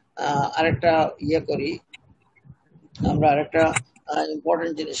আমরা আরেকটা করি, আমরা আরেকটা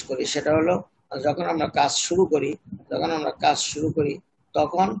ইম্পর্টেন্ট জিনিস করি, সেটা হলো যখন আমরা কাজ শুরু করি,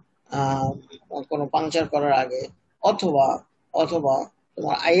 তখন কোনো পাংচার করার আগে অথবা অথবা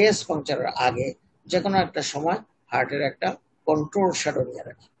তোমার আইএস পাংচারের আগে যে কোনো একটা সময় হার্টের একটা কন্ট্রোল শ্যাডো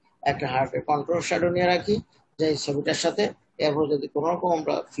নিয়ে রাখি, যে এই ছবিটার সাথে। এরপর যদি কোনো রকম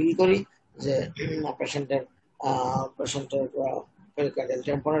আমরা ফিল করি যে পেশেন্টের পেরিকার্ডিয়াল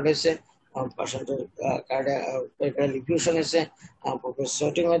টেম্পোনেট হয়েছে, পেশেন্টের পেরিকার্ডিয়াল ইফিউশন হয়েছে,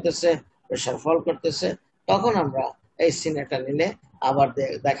 সোয়েটিং হইতেছে, প্রেশার ফল করতেছে, তখন আমরা এই সিনেটা নিলে আবার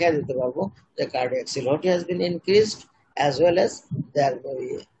দেখা দিতে পারবো যে cardiac সিলোটি has been increased as well as there may be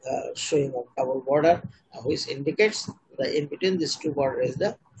showing of double border which indicates the in between these two border is the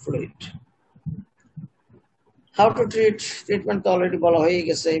fluid. How to treat? Treatment তো অলরেডি বলা হয়ে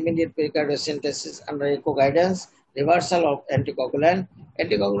গেছে, immediate pericardiosynthesis under echo guidance, reversal of anticoagulant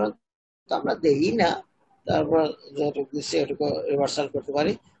তো আমরা দেই না, তারপর যেটুকু দিচ্ছি ওটুকু রিভার্সাল করতে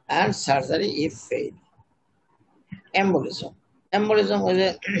পারি, and surgery if failed. Embolism was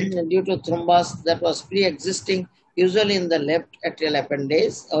due to thrombus that was pre-existing usually in the left atrial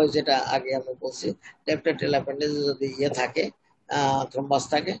appendage, ওই যেটা আগে আমরা বলছি left atrial appendage যদি থাকে থ্রম্বাস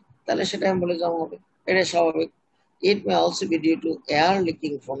থাকে তাহলে সেটা এম্বোলিজম হবে, এটা স্বাভাবিক। It may also be due to air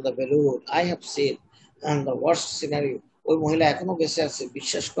leaking from the balloon. I have seen the worst scenario. ওই মহিলা এখনো বেঁচে আছে,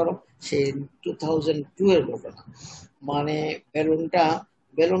 বিশ্বাস করো, সেই 2002 এর ঘটনা। মানে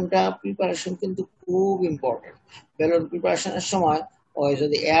বেলুনটা প্রিপারেশন কিন্তু খুব ইম্পর্টেন্ট। বেলুন প্রিপারেশনের সময় ওই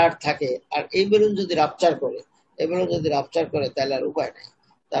যদি এয়ার থাকে আর এই বেলুন যদি রাপচার করে তাহলে আর উপায় নাই।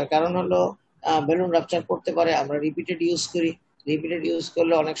 তার কারণ হলো বেলুন রাপচার করতে পারে, আমরা রিপিটেড ইউজ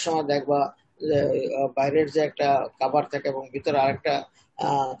করলে অনেক সময় দেখবা বাইরের যে একটা কাভার থাকে এবং ভিতরে আরেকটা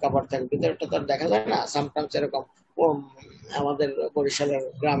কাভার থাকে, ভিতরটা তো দেখা যায় না, সামটাইমস এরকম আমাদের বরিশালের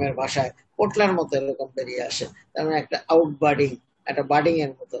গ্রামের ভাষায় পোটলার মতো এরকম বেরিয়ে আসে, তার মানে একটা একটা বাডিং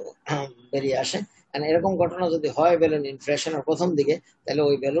এর মতো বেরিয়ে আসে। এরকম ঘটনা যদি হয় বেলুন ইনফ্লেশনের প্রথম দিকে, তাহলে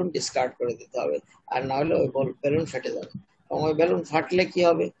ওই বেলুন ডিসকার্ড করে দিতে হবে, আর না হলে ওই বেলুন ফেটে যাবে। এবং ওই বেলুন ফাটলে কি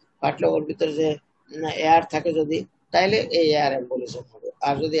হবে, ওর ভিতরে যে এয়ার থাকে যদি, তাইলে এই এয়ার এম্বোলিজম হবে।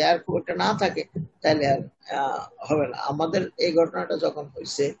 আর যদি এয়ার খুব একটা না থাকে তাহলে আর হবে না। আমাদের এই ঘটনাটা যখন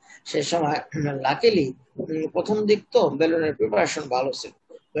হয়েছে সে সময় লাকিলি প্রথম দিক তো বেলুনের প্রিপারেশন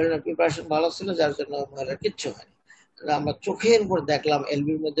ভালো ছিল, যার জন্য মহিলার কিচ্ছু হয়নি। আমরা চোখের উপর দেখলাম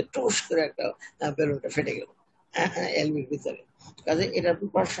এলবির মধ্যে টুস করে একটা বেলুনটা ফেটে গেল এলবির ভিতরে। কাজে এটার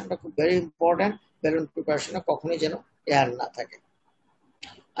প্রিপারেশনটা খুব ভেরি ইম্পর্টেন্ট, বেলুন প্রিপারেশনে কখনোই যেন এয়ার না থাকে।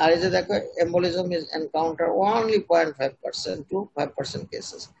 আর এই যে দেখো, embolism is encounter only 0.5% to 5%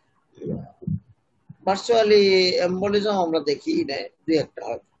 cases. Virtually embolism আমরা দেখি না, দুই একটা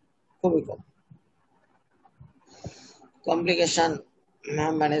হয়, খুবই কম। কমপ্লিকেশন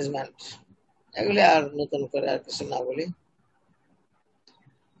ম্যানেজমেন্ট, এগুলি আর নতুন করে আর কিছু না বলি।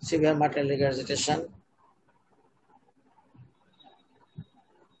 Severe মার্টাল regurgitation,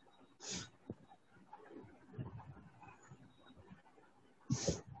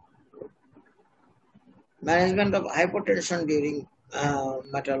 management of hypotension during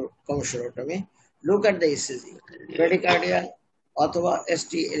metal commissurotomy. Look at the ECG. Bradycardia অথবা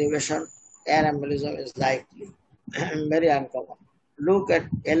ST elevation, air embolism is likely, very uncommon. Look at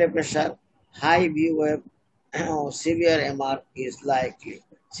LA pressure, high V wave, severe MR is likely.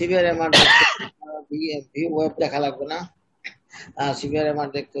 Severe MR V wave দেখা লাগবে না। Severe MR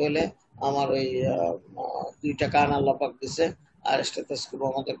দেখতে হলে আমার ওই দুইটা কান আল্লাহ পাক দিছে, আর স্টেথোস্কোপ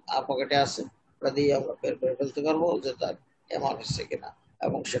আমাদের পকেটে আছে, ওটা দিয়ে আমরা বের করে ফেলতে পারবো যে তার এমআর হচ্ছে কিনা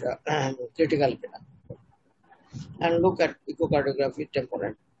এবং সেটা ক্রিটিক্যাল কিনা। and look at echocardiography,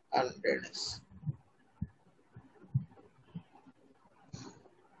 temporal and redness.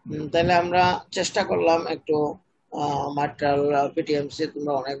 তাহলে আমরা চেষ্টা করলাম একটু মার্টাল পিটিএমসি,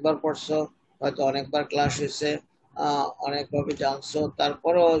 তোমরা অনেকবার পড়ছো, হয়তো অনেকবার ক্লাস হয়েছে, অনেকভাবে জানছো,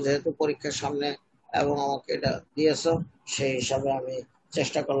 তারপরেও যেহেতু পরীক্ষার সামনে এবং আমাকে এটা দিয়েছো, সেই হিসাবে আমি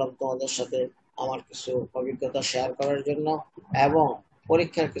চেষ্টা করলাম তোমাদের সাথে আমার কিছু অভিজ্ঞতা শেয়ার করার জন্য এবং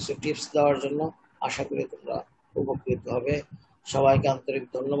পরীক্ষার কিছু টিপস দেওয়ার জন্য। আশা করি তোমরা উপকৃত হবে। সবাইকে আন্তরিক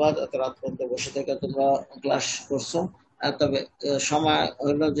ধন্যবাদ, এত রাত পর্যন্ত বসে থেকে তোমরা ক্লাস করছো। তবে সময়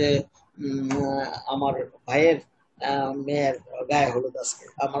হলো যে আমার ভাইয়ের মেয়ের গায়ে হলুদ, আজকে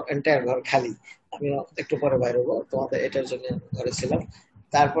আমার এন্টায়ার ঘর খালি, আমি একটু পরে বাইরে হবো, তোমাদের এটার জন্য ঘরে ছিলাম।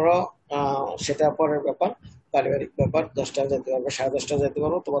 তারপরও সেটা পরের ব্যাপার, পারিবারিক ব্যাপার। 10টায় যেতে পারবে, 10:30টায় যেতে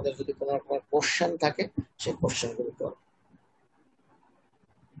পারবো। তোমাদের যদি কোনো রকম কোশ্চেন থাকে সেই কোশ্চেন গুলো করো।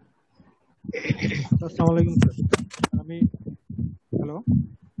 আসসালামু আলাইকুম স্যার। আমি হ্যালো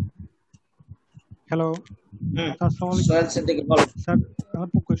হ্যালো আসসালামু আলাইকুম সোহেল সিদ্দিকী বলো। স্যার। আমার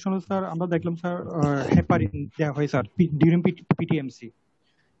কোয়েশ্চন হলো স্যার, আমরা দেখলাম স্যার হেপারিন দেওয়া হয় স্যার ডিউরিং পিটিএমসি,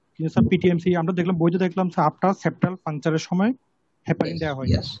 কিন্তু স্যার পিটিএমসি আমরা দেখলাম বইতে দেখলাম স্যার আফটার সেপ্টাল পাংচারের সময় হেপারিন দেওয়া হয়,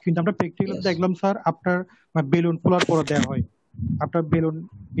 Yes, কিন্তু আমরা প্র্যাকটিক্যালি yes. দেখলাম স্যার আফটার বেলুন ফোলার পরে দেওয়া হয়, আফটার বেলুন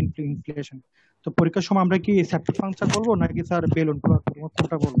ইনফ্লেশন। তো পরীক্ষার সময় আমরা কি সেপ্টাল পাংচার বলবো নাকি স্যার বেলুন ফোলার পর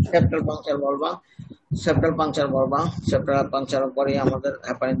কোনটা বলবো? সেপ্টাল পাংচার বলবা, সেপ্টাল পাংচার বলবা। সেপ্টাল পাংচারের পরে আমাদের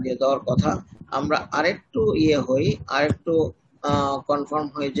হেপারিন দিয়ে দেওয়ার কথা। আমরা আরেকটু হই, আরেকটু কনফার্ম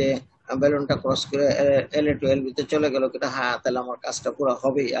হই যে বেলুনটা ক্রস করে এলএ টু এলবি তে চলে গেল কিনা। হ্যাঁ, তাহলে আমার কাজটা পুরো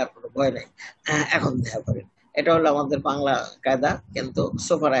হবেই, আর কোনো ভয় নেই। এখন দেখা করেন, এটা হলো আমাদের বাংলা কায়দা, কিন্তু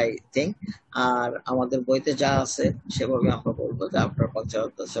সোফার আই থিঙ্ক। আর আমাদের বইতে যা আছে সেভাবে আমরা বলবো যে after puncture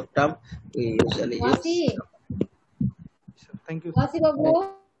of the septum we usually use. Thank you বাবু।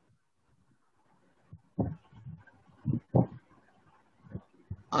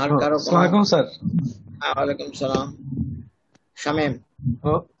 আর কারো সালামালাইকুম স্যার। ওয়ালাইকুম সালাম। শামীম।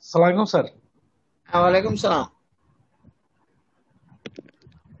 সালামালাইকুম স্যার। ওয়ালাইকুম সালাম।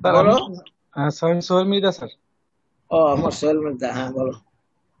 স্যার বলো। আমি সোহেল মির্জা স্যার। ও, আমার সোহেল মির্জা, হ্যাঁ বলো।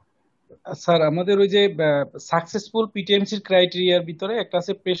 স্যার আমাদের ওই যে সাকসেসফুল পিটিএমসির ক্রাইটেরিয়ার ভিতরে একটা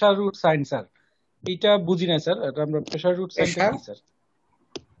আছে প্রেসার রুট সাইন স্যার, এইটা বুঝি না স্যার। এটা আমরা প্রেসার রুট সাইনটা কি sir?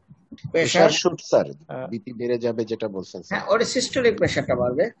 Pressure shoot sir, BP বেড়ে যাবে যেটা বলছেন স্যার। হ্যাঁ, ওর সিস্টোলিক প্রেসারটা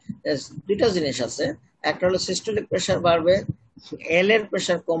বাড়বে। দুইটা জিনিস আছে, একটা হলো সিস্টোলিক প্রেসার বাড়বে, এল এর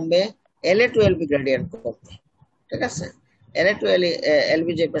প্রেসার কমবে, এলএ টু এলবি গ্রেডিয়েন্ট কমবে। ঠিক আছে, এলএ টু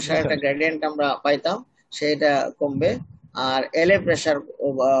এলবি যে প্রেসার একটা গ্রেডিয়েন্ট আমরা পাইতাম সেটা কমবে। আর এলএ প্রেসার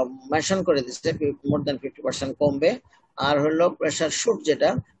মেনশন করে দিচ্ছে মোর দেন 50% কমবে। আর হলো প্রেসার শুট যেটা,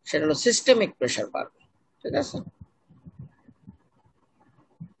 সেটা হলো সিস্টেমিক প্রেসার বাড়বে। ঠিক আছে,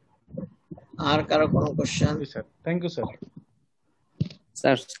 আর কারো কোনো question? Sir thank you sir.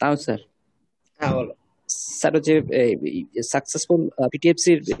 Sir sir হ্যাঁ বলো। স্যার যে সাকসেসফুল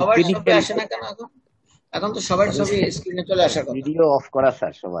পিটিএমসি সবার ছবি আসে না কেন এখন? এখন তো সবার ছবি স্ক্রিনে চলে আসার কথা। ভিডিও অফ করা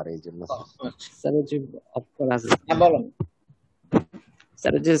স্যার সবার, এই জন্য স্যার যে অফ করা আছে। হ্যাঁ বলো।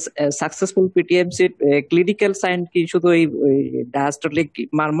 স্যার যে সাকসেসফুল পিটিএমসি ক্লিনিক্যাল সাইন কি শুধু এই ডায়াস্টোলিক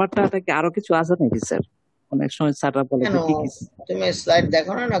মারমারটা নাকি আরো কিছু আছে নাকি স্যার? অনেক সময় স্যাররা বলে কেন, তুমি স্লাইড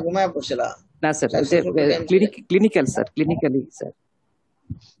দেখো না, ঘুমায় পড়ছিলা? না sir, clinical sir, clinically sir,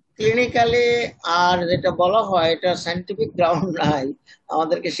 clinically আর যেটা বলা হয় এটা সাইন্টিফিক গ্রাউন্ড নাই।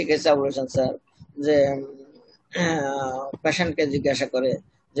 আমাদেরকে শিখেছে অপারেশন স্যার যে পেশেন্টকে জিজ্ঞাসা করে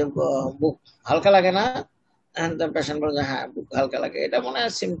যে বুক হালকা লাগে না, পেশেন্ট বলে যে হ্যাঁ বুক হালকা লাগে। এটা মনে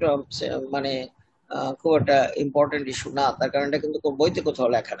হয় সিমটম, মানে খুব একটা ইম্পর্টেন্ট ইস্যু না, তার কারণ এটা কিন্তু বইতে কোথাও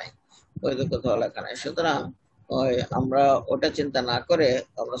লেখা নাই, বইতে কোথাও লেখা নাই। সুতরাং ওই আমরা ওটা চিন্তা না করে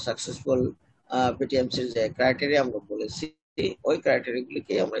আমরা সাকসেসফুল পিটিএমসির যে ক্রাইটেরিয়া আমরা বলেছি ওই ক্রাইটেরিয়া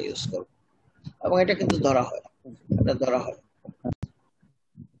গুলিকে আমরা ইউজ করব, এবং এটা কিন্তু ধরা হয়, এটা ধরা হয়।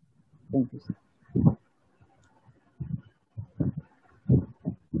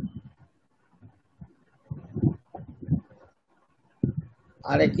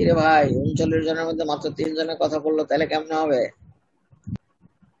 আরে কিরে ভাই, 39 জনের মধ্যে মাত্র 3 জনের কথা বললো, তাহলে কেমনে হবে?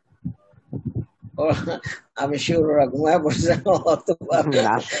 আমি শিওর ওরা ঘুমায় পড়ছে, খাওয়া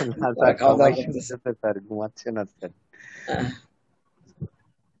দাওয়া করতেছে। স্যার ঘুমাচ্ছে না স্যার।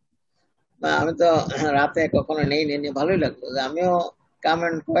 না, আমি তো রাতে কখনো নেই, ভালোই লাগলো যে আমিও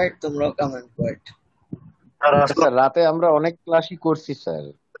কমেন্ট কোয়েট, তোমরাও কমেন্ট কোয়েট। স্যার রাতে আমরা অনেক ক্লাসই করছি স্যার,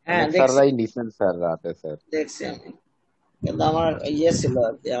 হ্যাঁ স্যাররাই নিছেন স্যার রাতে স্যার। দেখছি আমি, কিন্তু আমার ছিল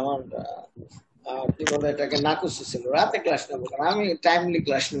আর কি, আমার কি বলে এটাকে, নাকুসি ছিল রাতে ক্লাস নেবো, কারণ আমি টাইমলি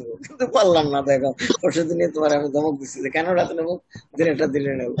ক্লাস নেবো, কিন্তু পারলাম না। দেখো পরশু দিনে তোমার আমি ধমক দিচ্ছি যে কেন রাতে নেবো, দিনেটা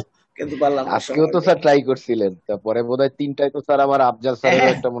দিলে নেবো, কিন্তু পারলাম না। আজকেও তো স্যার ট্রাই করছিলেন, তারপরে বোধহয় 3টায় তো স্যার আমার আফজাল স্যারের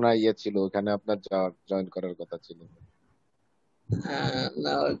একটা মনে হয় ছিল, ওখানে আপনার জয়েন করার কথা ছিল।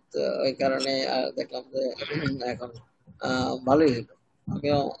 না, ওই কারণে দেখলাম যে এখন ভালোই হলো,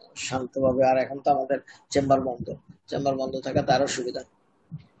 আমিও শান্তভাবে। আর এখন তো আমাদের চেম্বার বন্ধ থাকাতে আরো সুবিধা।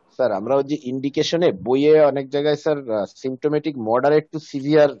 স্যার আমরা ওই যে ইন্ডিকেশনে বইয়ে অনেক জায়গায় sir symptomatic moderate two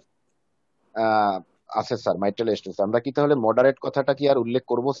severe আছে স্যার মাইট্রাল স্টেনোসিস। আমরা কি তাহলে মডারেট কথাটা কি আর উল্লেখ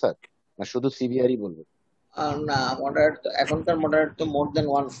করব স্যার, না শুধু সিভিয়ারই বলবো? না, মডারেট এখনকার মডারেট তো মোর দেন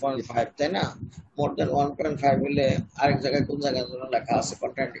 1.5, তাই না? মোর দেন 1.5 হলে আরেক জায়গায় কোন জায়গায় যেন লেখা আছে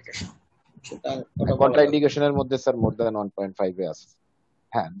কন্ট্রাইন্ডিকেশন, সুতরাং কন্ট্রাইন্ডিকেশনের মধ্যে স্যার মোর দেন 1.5 এ আছে।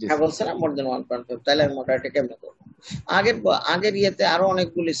 হ্যাঁ জি হ্যাঁ, বলছে না মোর দেন 1.5, তাহলে মডারেটে কেমনে করবো? আগের ইয়েতে আরো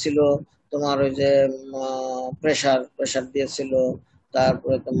অনেকগুলি ছিল, তোমার ওই যে প্রেসার দিয়েছিল,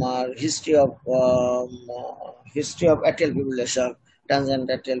 তারপরে তোমার history of atrial fibrillation, transient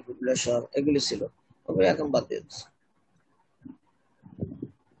atrial fibrillation, এগুলি ছিল, ওগুলো এখন বাদ দিয়েছে।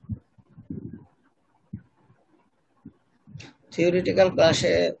 থিওরিটিক্যাল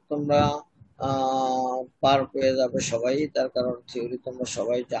ক্লাসে তোমরা পার পেয়ে যাবে সবাই, তার কারণ থিওরি তোমরা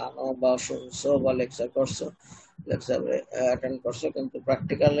সবাই জানো বা শুনছো বা লেকচার করছো, লেকচার অ্যাটেন্ড করছো, কিন্তু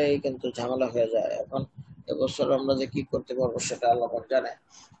প্র্যাকটিক্যালে কিন্তু ঝামেলা হয়ে যায়। এখন এবছর আমরা যে কি করতে পারবো সেটা আল্লাহ পাক জানে,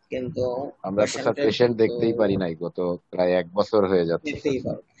 কিন্তু আমরা তো স্যার পেশেন্ট দেখতেই পারি নাই, গত প্রায় 1 বছর হয়ে যাচ্ছে দেখতেই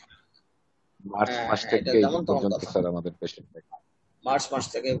পারবো। মার্চ মাস এটা থেকে এই যেমন তোমার পর্যন্ত কথা, স্যার আমাদের পেশেন্ট দেখা। মার্চ মাস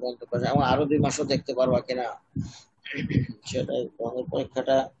থেকে বলতে পারছি, আমার আরো 2 মাসও দেখতে পারবা কিনা সেটাই। তোমাদের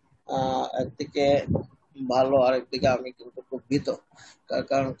পরীক্ষাটা একদিকে ভালো, আরেকদিকে আমি কিন্তু খুব ভীত, তার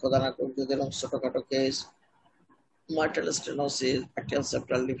কারণ খোদা না করুক যদি এরকম ছোটখাটো case, মার্টাল stenosis, অ্যাক্টিয়াল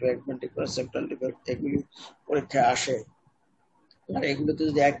septal defect, ventricular septal defect, এগুলি পরীক্ষায় আসে, আর এগুলোতে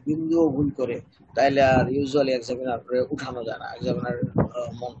যদি এক বিন্দুও ভুল করে তাহলে আর ইউজুয়ালি এক্সামিনার উঠানো যায় না, এক্সামিনার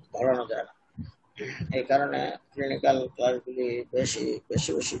মন ধরানো যায় না। এই কারণে ক্লিনিক্যাল ক্লাসগুলি বেশি বেশি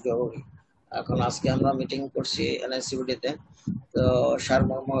বেশি জরুরি। এখন আজকে আমরা মিটিং করছি NICVD তে, তো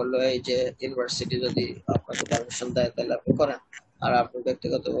সারমর্ম হলো এই যে ইউনিভার্সিটি যদি আপনাকে পারমিশন দেয় তাহলে আপনি করেন, আর আপনি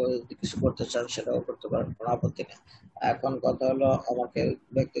ব্যক্তিগতভাবে যদি কিছু করতে চান সেটাও করতে পারেন, কোনো আপত্তি নেই। এখন কথা হলো আমাকে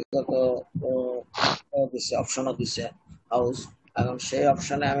ব্যক্তিগত দিচ্ছে, অপশনও দিচ্ছে হাউস। এখন সেই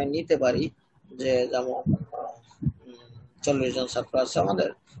অপশনে আমি নিতে পারি যে যেমন 40 জন ছাত্র আছে আমাদের,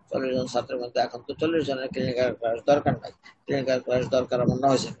 40 জন ছাত্রের মধ্যে এখন তো 40 জনের ক্লিনিক্যাল ক্লাস দরকার নাই, ক্লিনিক্যাল ক্লাস দরকার আমার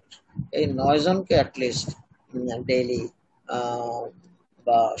 9 জন। এই 9 জনকে অ্যাটলিস্ট ডেইলি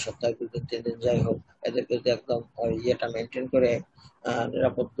বা সপ্তাহে 2 দিন 3 দিন যাই হোক, এদেরকে যদি একদম ওই ইয়েটা মেনটেন করে,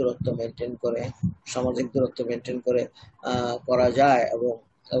 নিরাপদ দূরত্ব মেনটেন করে, সামাজিক দূরত্ব মেনটেন করে করা যায়। এবং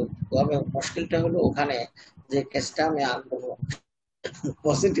তবে মুশকিলটা হলো ওখানে যে কেসটা আমি আনবো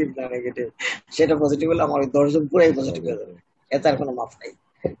পজিটিভ না নেগেটিভ, সেটা পজিটিভ হলে আমার ওই 10 জন পুরাই পজিটিভ হয়ে যাবে, এতে আর কোনো মাফ নাই।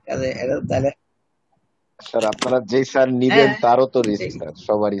 তাহলে স্যার আপনারা যেই স্যার নিবেন তারও তো রিস্ক স্যার,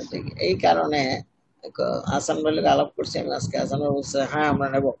 সবারই স্যার। এই কারণে আসান ভাইকে আলাপ করছি আমি আজকে, আসান ভাই বলছে হ্যাঁ আমরা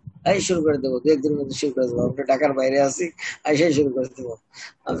নেবো, এই শুরু করে দেবো, 2-1 দিনের মধ্যে শুরু করে দেবো, আমরা ঢাকার বাইরে আছি, সেই শুরু করে দেবো।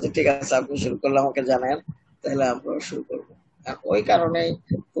 আমি ঠিক আছে, আপনি শুরু করলে আমাকে জানেন, তাহলে আমরা শুরু করবো। ওই কারণেই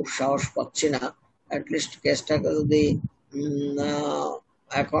খুব সাহস পাচ্ছি না, অ্যাটলিস্ট কেসটাকে যদি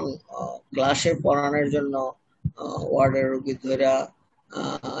এখন ক্লাসে পড়ানোর জন্য ওয়ার্ডের রোগী ধরে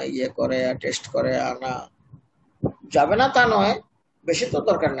ইয়ে করে টেস্ট করে আনা যাবে না তা নয়, বেশি তো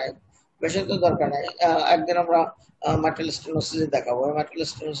দরকার নাই, বেশি তো দরকার নাই। একদিন আমরা মার্টাল স্টেনোসিস দেখাবো, মার্টাল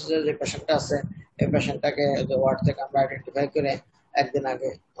স্টেনোসিসের যে পেশেন্টটা আছে এই পেশেন্টটাকে ওয়ার্ড থেকে আমরা আইডেন্টিফাই করে একদিন আগে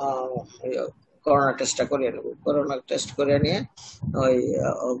করোনা টেস্টটা করিয়ে নেবো, করোনা টেস্ট করে নিয়ে ওই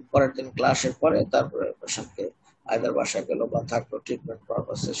পরের দিন ক্লাসের পরে তারপরে পেশেন্টকে আইদার বাসায় গেল বা থাকলো ট্রিটমেন্ট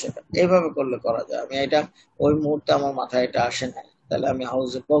পারপাসে, সেটা এইভাবে করলে করা যায়। আমি এটা ওই মুহূর্তে আমার মাথায় এটা আসে না, তাহলে আমি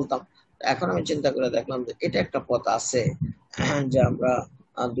হাউসে বলতাম। এখন আমি চিন্তা করে দেখলাম যে এটা একটা পথ আছে, যে আমরা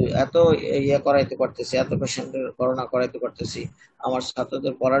এত ইয়ে করাইতে পারতেছি, এত পেশেন্টের করোনা করাইতে পারতেছি, আমার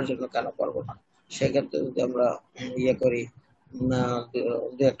ছাত্রদের পড়ার জন্য কেন পারবো না? সেক্ষেত্রে যদি আমরা ইয়ে করি,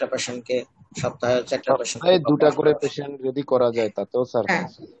 2-1টা পেশেন্টকে সপ্তাহে 4টা পেশেন্ট, সপ্তাহে 2টা করে পেশেন্ট যদি করা যায় তাতেও স্যার হ্যাঁ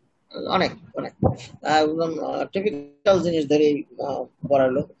অনেক অনেক একদম টিপিক্যাল জিনিস ধরেই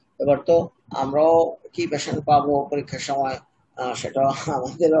পড়ালো। এবার তো আমরাও কি পেশেন্ট পাবো পরীক্ষার সময়, সেটা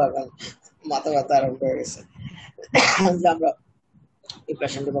আমাদেরও এখন মাথা ব্যথা আরম্ভ হয়ে গেছে, যে আমরা এই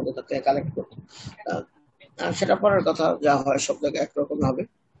পেশেন্টের মধ্যে থেকে কালেক্ট করবো। সেটা পরের কথা, যা হয় সব জায়গায় একরকম হবে,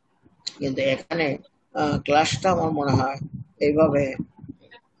 কিন্তু এখানে ক্লাসটা আমার মনে হয় এইভাবে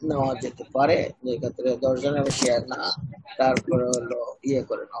নেওয়া যেতে পারে, যে ক্ষেত্রে 10 জনের বেশি না, তারপরে হলো ইয়ে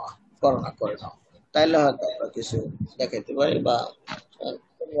করে নেওয়া, করোনা করে নেওয়া, তাইলে হয়তো আমরা কিছু দেখাইতে পারি বা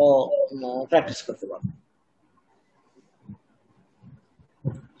প্র্যাকটিস করতে পারবো।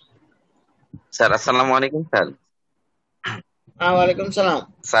 স্যার আসসালামু আলাইকুম স্যার। ওয়ালাইকুম সালাম।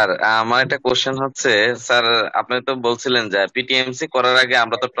 স্যার আমার একটা কোশ্চেন হচ্ছে, স্যার আপনি তো বলছিলেন যে পিটিএমসি করার আগে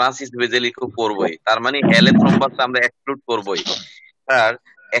আমরা তো ট্রান্সইসভিজেলি করবই, তার মানে এলএ থ্রম্বাস আমরা এক্সক্লুড করবই। স্যার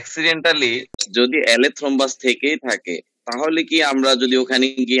অ্যাক্সিডেন্টালি যদি এলএ থ্রম্বাস থেকেই থাকে তাহলে কি আমরা যদি ওখানে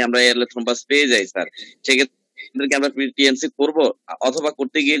গিয়ে আমরা এলএ থ্রম্বাস পেয়ে যাই স্যার, সেক্ষেত্রে কি আমরা পিটিএমসি করব? অথবা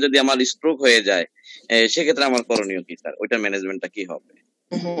করতে গিয়ে যদি আমার স্ট্রোক হয়ে যায় সেক্ষেত্রে আমার করণীয় কি স্যার, ওইটার ম্যানেজমেন্টটা কি হবে?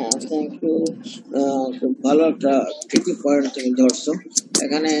 হ্যাঁ, থ্যাংক ইউ। খুব ভালো একটা ঠিকই পয়েন্ট তুমি ধরছো।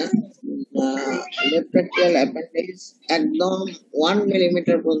 এখানে লেফট অ্যাট্রিয়াল অ্যাপেন্ডিক্স একদম 1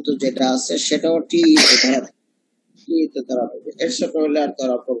 মিলিমিটার পর্যন্ত যেটা আছে সেটাও টিতে ধরা পড়বে, এর সাথে হলে আর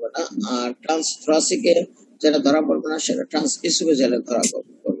ধরা পড়বে না। আর ট্রান্সথ্রাসিকে যেটা ধরা পড়বে না সেটা ট্রান্সইসোফেজিয়ালে ধরা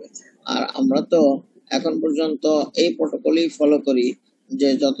পড়বে। আর আমরা তো এখন পর্যন্ত এই প্রোটোকলই ফলো করি যে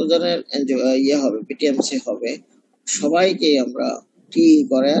যতজনের ইয়ে হবে পিটিএমসি হবে সবাইকেই আমরা টি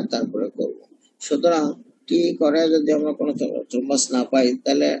করে তারপরে করব। সুতরাং টি করে যদি আমরা কোনো থ্রম্বাস না পাই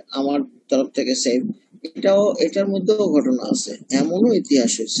তাহলে আমার তরফ থেকে সেভ। এটার মধ্যেও ঘটনা আছে, এমনও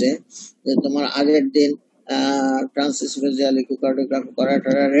ইতিহাস হয়েছে যে তোমার আগের দিন ট্রান্সইসোফেজিয়াল ইকোকার্ডিওগ্রাফি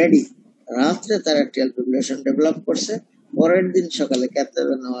করাটা রেডি, রাত্রে তার আর্টিরিয়াল ফিব্রিলেশন ডেভেলপ করছে, পরের দিন সকালে ক্যাথেটার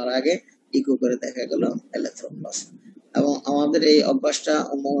নেওয়ার আগে ইকো করে দেখা গেল থ্রম্বাস। এবং আমাদের এই অভ্যাসটা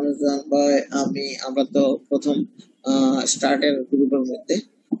মনোরঞ্জন ভাই আমরা তো প্রথম স্টার্টের গ্রুপের মধ্যে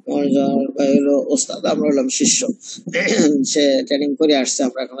মনোরঞ্জন ভাই হলো ওস্তাদ, আমরা হলাম শিষ্য, সে ট্রেনিং করে আসছে,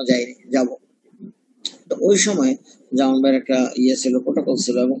 আমরা এখনো যাইনি, যাবো। তো ওই সময় জামান ভাইয়ের একটা ইয়ে ছিল, প্রোটোকল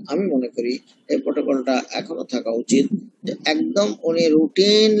ছিল, এবং আমি মনে করি এই প্রোটোকলটা এখনো থাকা উচিত যে একদম উনি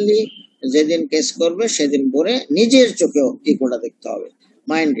রুটিনলি যেদিন কেস করবে সেদিন ভোরে নিজের চোখেও ইকোটা দেখতে হবে,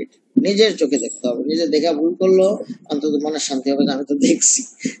 মাইন্ডেড নিজের চোখে দেখতে হবে। নিজে দেখা ভুল করলো অন্তত মনে শান্তি হবে যে আমি তো দেখছি।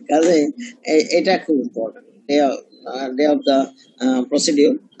 কাজে এটা খুব important, day of the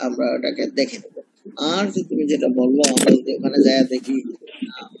procedure আমরা ওটাকে দেখে নেব। আর যে তুমি যেটা বললো আমরা যদি ওখানে যায় দেখি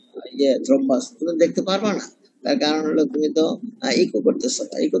থ্রম্বাস, তুমি দেখতে পারবা না। তার কারণ হলো তুমি তো ইকো করতেছো,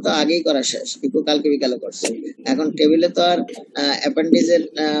 ইকো তো আগেই করা শেষ, ইকো কালকে বিকালে করছে। এখন টেবিলে তো আর অ্যাপেন্ডিজের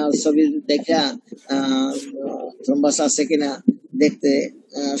ছবি দেখা থ্রম্বাস আছে কিনা দেখতে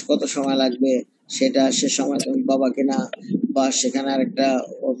কত সময় লাগবে সেটা সে সময় তুমি পাবা কিনা, বা সেখানে আরেকটা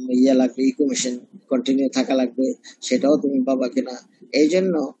ইয়ে লাগবে, ইকো মেশিন কন্টিনিউ থাকা লাগবে, সেটাও তুমি পাবা কিনা। এই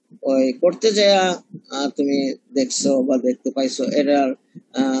জন্য ওই করতে যাওয়া তুমি দেখছো বা দেখতে পাইছো এটার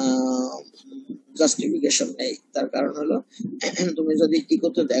জাস্টিফিকেশন নেই। তার কারণ হলো তুমি যদি কি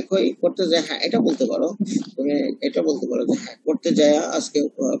করতে দেখো করতে যায়, হ্যাঁ এটা বলতে পারো, তুমি এটা বলতে পারো যে হ্যাঁ করতে যায় আজকে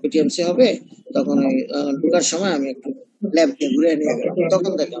পিটিএমসি হবে, তখন ঢোকার সময় আমি একটু ল্যাবকে ঘুরে নিয়ে গেলাম,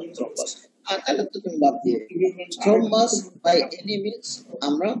 তখন দেখলাম থ্রম্বাস। আর তাহলে তো তুমি বাদ দিয়ে থ্রম্বাস বাই এনি মিনস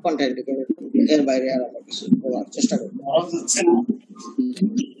আমরা কন্ট্রাইন্ডিকেটেড, এর বাইরে আর আমরা কিছু বলার চেষ্টা করব।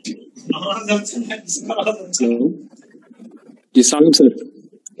 জি সালাম স্যার।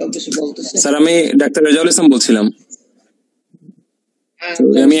 স্যার আমি ডাক্তার রেজাউল ইসলাম বলছিলাম।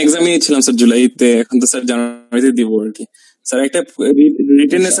 আমি এক্সাম নিয়েছিলাম স্যার জুলাইতে, এখন তো স্যার জানুয়ারিতে দিব আর কি। স্যার একটা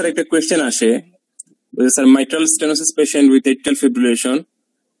রিটেনে স্যার একটা কোয়েশ্চেন আসে sir, mitral stenosis patient with atrial fibrillation,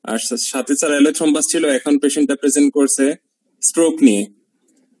 আর সাথে স্যার এলো থ্রম্বাস ছিল, এখন পেশেন্টটা প্রেজেন্ট করছে স্ট্রোক নিয়ে,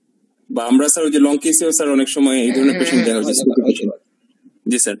 বা আমরা স্যার ওই যে লং কেসেও স্যার অনেক সময় এই ধরনের পেশেন্ট দেখা হচ্ছে স্ট্রোকের পেশেন্ট।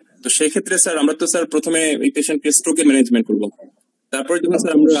 জি স্যার, তো সেই ক্ষেত্রে স্যার আমরা তো স্যার প্রথমে এই পেশেন্টকে স্ট্রোকের ম্যানেজমেন্ট করবো, তারপরে যখন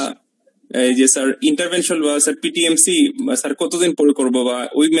স্যার আমরা এই যে স্যার ইন্টারভেনশন বা স্যার পিটিএমসি স্যার কতদিন পরে করবো, বা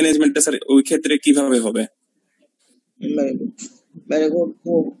ওই ম্যানেজমেন্টটা স্যার ওই ক্ষেত্রে কিভাবে হবে? ভেরি গুড,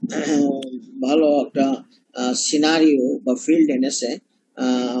 খুব ভালো একটা সিনারিও বা ফিল্ড এনেছে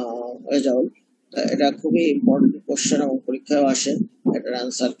রেজাউল। এটা খুবই ইম্পর্টেন্ট কোশ্চেন এবং পরীক্ষায় আসে, এটার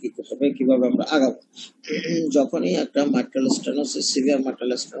আনসার কি হবে, কিভাবে আমরা আগাবো। যখনই একটা mitral stenosis, severe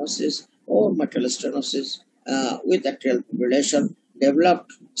mitral stenosis O mitral stenosis with atrial fibrillation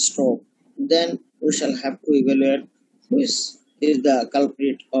developed stroke, then we shall have to evaluate who is the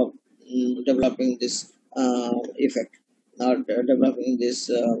culprit of developing this effect or developing this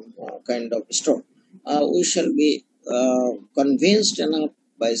kind of stroke. We shall be convinced enough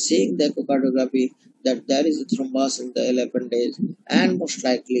by seeing the echocardiography that there is a thrombus in the L appendage, and most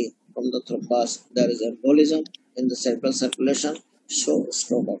likely from the thrombus there is embolism in the cerebral circulation, so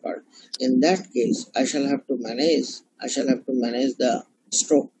stroke occurred. In that case, I shall have to manage the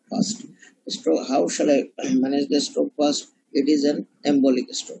stroke first. How shall I manage the stroke first? It is an embolic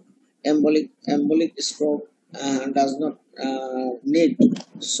stroke. Embolic stroke does not need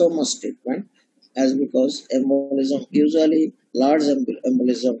so much treatment, as because embolism, usually large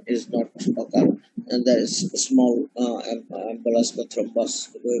embolism is not occur, and there is small embolus or thrombus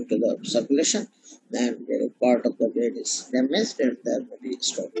going to the circulation, and part of the brain is damaged, and there may be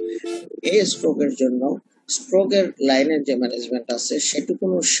stroke. এই স্ট্রোকের জন্য স্ট্রোকের লাইনের যে management আছে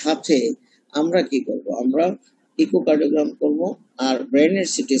সেটুকুর সাথে আমরা কি করব, আমরা ইকোকার্ডিওগ্রাম করব আর ব্রেনের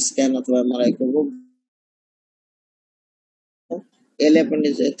সিটি স্ক্যান অথবা এমআরআই করব, এল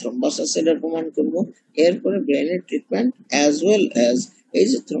অ্যাপেন্ডিজে থ্রম্বাস আছে এর প্রমাণ করব, এরপরে ব্রেনের ট্রিটমেন্ট অ্যাজ ওয়েল অ্যাজ এই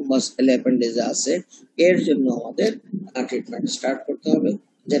যে থ্রম্বাস এল অ্যাপেন্ডিজে আছে এর জন্য আমাদের ট্রিটমেন্ট স্টার্ট করতে হবে,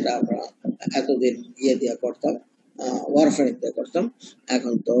 যেটা আমরা এতদিন দিয়ে করতাম, ওয়ারফারিন দিয়ে করতাম।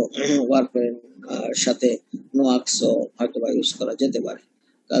 এখন তো ওয়ারফারিন সাথে নোয়াক্সও হয়তো বা ইউজ করা যেতে পারে।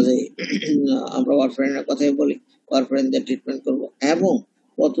 কাজেই আমরা ওয়ারফারিনের কথাই বলি, ওয়ারফারিন দিয়ে ট্রিটমেন্ট করব, এবং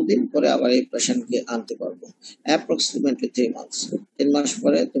কতদিন পরে আবার এই পেশেন্টকে আনতে পারবো, অ্যাপ্রক্সিমেটলি 3 মাস। 3 মাস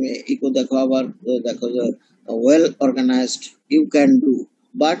পরে তুমি ইকো দেখো, আবার দেখো যে well organized, you can do.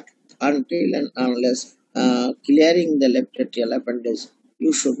 But until and unless clearing the left atrial appendage,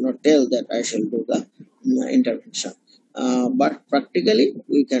 you should not tell that I shall do the intervention. But practically,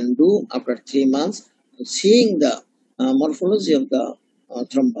 we can do after 3 months, seeing the morphology of the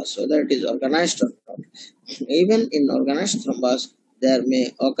thrombus, whether it is organized or not. Even in organized thrombus, there may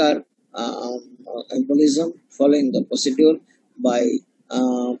occur embolism following the procedure by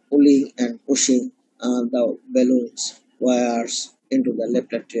pulling and pushing the balloons wires into the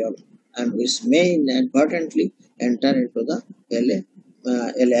left atrium, and which may inadvertently enter into the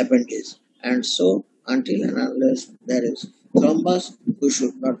LA appendage. And so, until and unless there is thrombus, we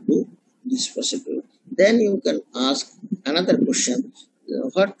should not do this procedure. Then you can ask another question: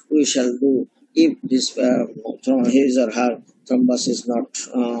 what we shall do if this his or her thrombus is not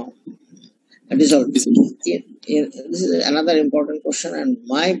dissolved? This is another important question. And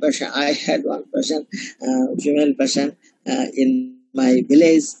my patient, I had one patient, female patient in my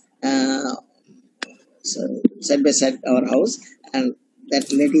village, so side by side our house, and that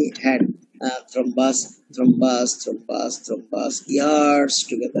lady had thrombus, years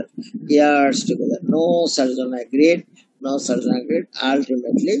together. No surgeon agreed.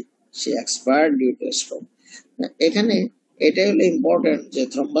 Ultimately, she expired due to stroke. এখানে এটাই হলো important যে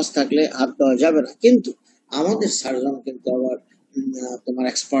thrombus থাকলে হাত দেওয়া যাবে না, কিন্তু আমাদের সার্জন কিন্তু আবার তোমার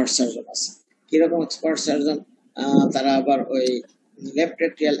এক্সপার্ট সার্জন আছে। কিরকম এক্সপার্ট সার্জন? তারা আবার ওই লেফট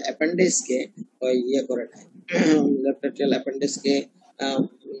এট্রিয়াল অ্যাপেন্ডিক্সকে ওই ইয়ে করে নেয়, লেফট এট্রিয়াল অ্যাপেন্ডিক্সকে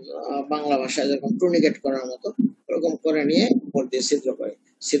বাংলা ভাষায় যেরকম টুর্নিকেট করার মতো ওরকম করে নিয়ে উপর দিয়ে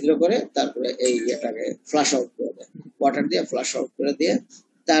ছিদ্র করে তারপরে এই ইয়েটাকে ফ্লাশ আউট করে দেয়, ওয়াটার দিয়ে ফ্লাশ আউট করে দিয়ে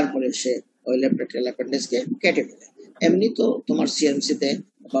তারপরে সে ওই লেফট এট্রিয়াল অ্যাপেন্ডিক্সকে কেটে ফেলে। এমনি তো তোমার সিএমসি তে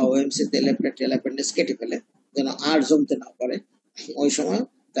বা ওএমসি তে লেফট এট্রিয়াল অ্যাপেন্ডিক্স কেটে ফেলে যেন আর জমতে না পারে ওই সময়।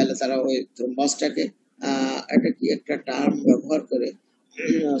 তাহলে তারা ওই থ্রম্বাসটাকে এটা কি একটা টার্ম ব্যবহার করে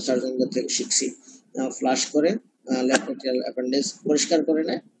সার্জনদের থেকে শিখছি, ফ্লাশ করে লেফট এট্রিয়াল অ্যাপেন্ডিক্স পরিষ্কার করে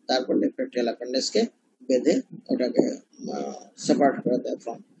নেয়, তারপর লেফট এট্রিয়াল অ্যাপেন্ডিক্সকে বেঁধে ওটাকে সেপারেট করে দেয়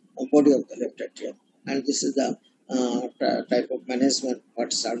from body of the left atrium. And this is the type of management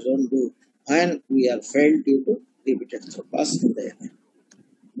what surgeon do when we are failed due to repeated thrombus in the LA.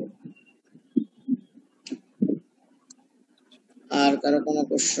 আর কারো কোনো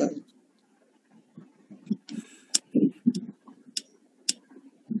কোশ্চেন?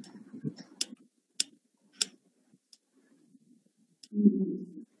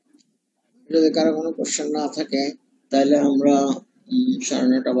 যদি কারো কোনো question না থাকে তাহলে আমরা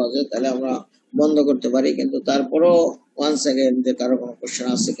 9:30 বাজে, তাহলে আমরা বন্ধ করতে পারি। কিন্তু তারপরও ওয়ান্স অ্যাগেন যে কারো কোনো কোশ্চেন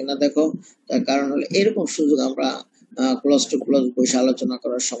আছে কিনা দেখো। তার কারণ হলো এরকম সুযোগ আমরা ক্লোজ টু ক্লোজ বসে আলোচনা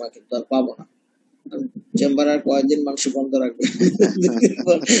করার সময় কিন্তু আর পাবো না। চেম্বার আর কয়েকদিন মানুষ বন্ধ রাখবে,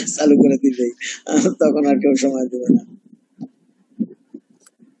 চালু করে দিবেই, তখন আর কেউ সময় দেবে না।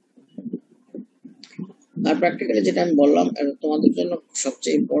 আর প্র্যাকটিক্যালি যেটা আমি বললাম, তোমাদের জন্য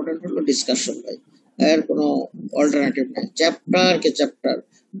সবচেয়ে ইম্পর্টেন্ট হলো ডিসকাশন। ভাই, এর কোনো অল্টারনেটিভ নেই। চ্যাপ্টার কে চ্যাপ্টার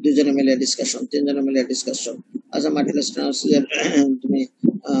দুজনে মিলে ডিসকাশন, তিনজনে মিলে ডিসকাশন। আচ্ছা মাল্টিপল স্টেনোসিসের তুমি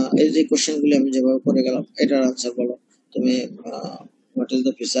এই যে কোশ্চেন গুলি আমি যেভাবে করে গেলাম এটার আনসার বলো। তুমি what is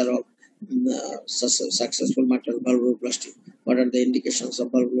the feature of successful mitral valvuloplasty, what are the indications of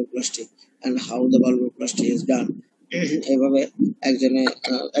valvuloplasty and how the valvuloplasty is done। এইভাবে একজনে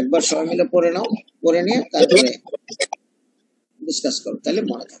একবার সবাই মিলে পড়ে নাও, পড়ে নিয়ে তারপরে ডিসকাস করো, তাহলে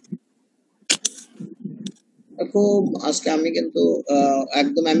মনে থাকবে। খুব আজকে আমি কিন্তু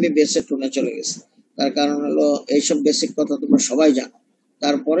একদম এমবিবিএস এর টোনে চলে গেছি। তার কারণ হলো এইসব বেসিক কথা তোমরা সবাই জানো,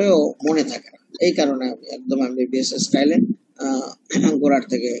 তারপরেও মনে থাকে না। এই কারণে আমি একদম এমবিবিএস স্টাইলে গোড়ার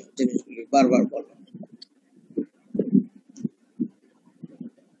থেকে জিনিসগুলি বারবার বললাম।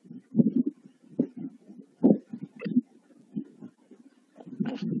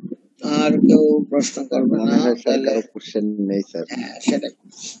 আর কেউ প্রশ্ন করবে না? হ্যাঁ সেটাই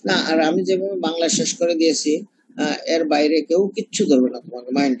না। আর আমি যেভাবে বাংলা শেষ করে দিয়েছি এর বাইরে কেউ কিচ্ছু ধরবে না, তোমাকে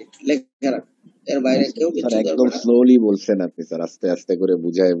মাইন্ড লেখা রাখো, এর বাইরে কেউ কিচ্ছু ধরবে না। স্লোলি বলছেন আপনি স্যার, আস্তে আস্তে করে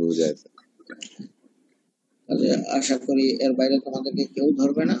বুঝায়। আশা করি এর বাইরে তোমাদেরকে কেউ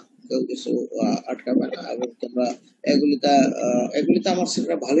ধরবে না, কেউ কিছু আটকাবে না। এবং তোমরা এগুলিতে আমার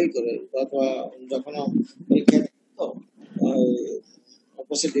সেটা ভালোই করে যখন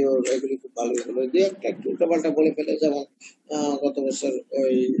প্রসিডিওর এগুলি খুব ভালো হলো। দু একটা একটু উল্টাপাল্টা বলে ফেলে, যেমন গত বছর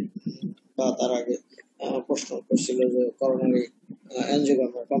ওই বা তার আগে প্রশ্ন করছিল যে করোনারি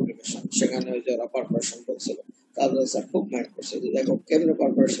অ্যাঞ্জিওগ্রামের কমপ্লিকেশন, সেখানে ওই যে ওরা পারপারেশন বলছিল, তাদের স্যার খুব মাইন্ড করছে যে দেখো কেমনে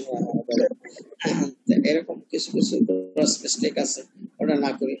পারপারেশন বলে। এরকম কিছু মিস্টেক আছে, ওটা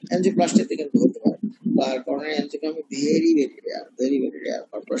না করি। অ্যাঞ্জিওপ্লাস্টিতে কিন্তু হতে পারে, আর coronary এনজিওগ্রামে very very rare.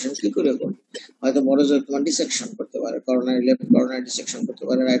 Operation কি করে করবে? হয়তো বড় জোর তোমার ডিসেকশন করতে পারে, করোনারি লেফট করোনারি ডিসেকশন করতে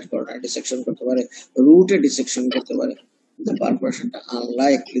পারে, রাইট করোনারি ডিসেকশন করতে পারে, রুটে ডিসেকশন করতে পারে, কিন্তু পারফরেশনটা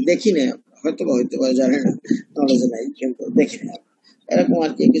আনলাইকলি দেখি না, হয়তো বা হইতে পারে, জানি না, নলেজ নাই, কিন্তু দেখি না এরকম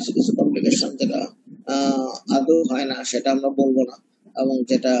আর কি। কিছু কিছু কমপ্লিকেশন যেটা আদৌ হয় না সেটা আমরা বলবো না, এবং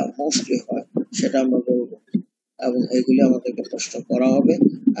যেটা মোস্টলি হয় সেটা আমরা বলবো, এবং এইগুলি আমাদেরকে প্রশ্ন করা হবে।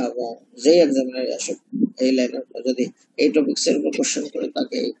 এবং যেই এক্সামিনার আসুক এই লাইনের যদি এই টপিক্স এর উপর কোশ্চেন করে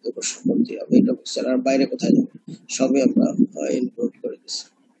তাকে এই প্রশ্ন করতে হবে, এই টপিক্স এর আর বাইরে কোথায় যাবে সবই আমরা ইনক্লুড করে দিচ্ছি।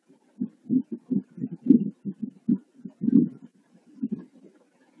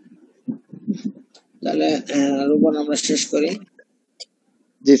 তাহলে রুবন আমরা শেষ করি।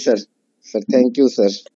 জি sir, sir thank you sir.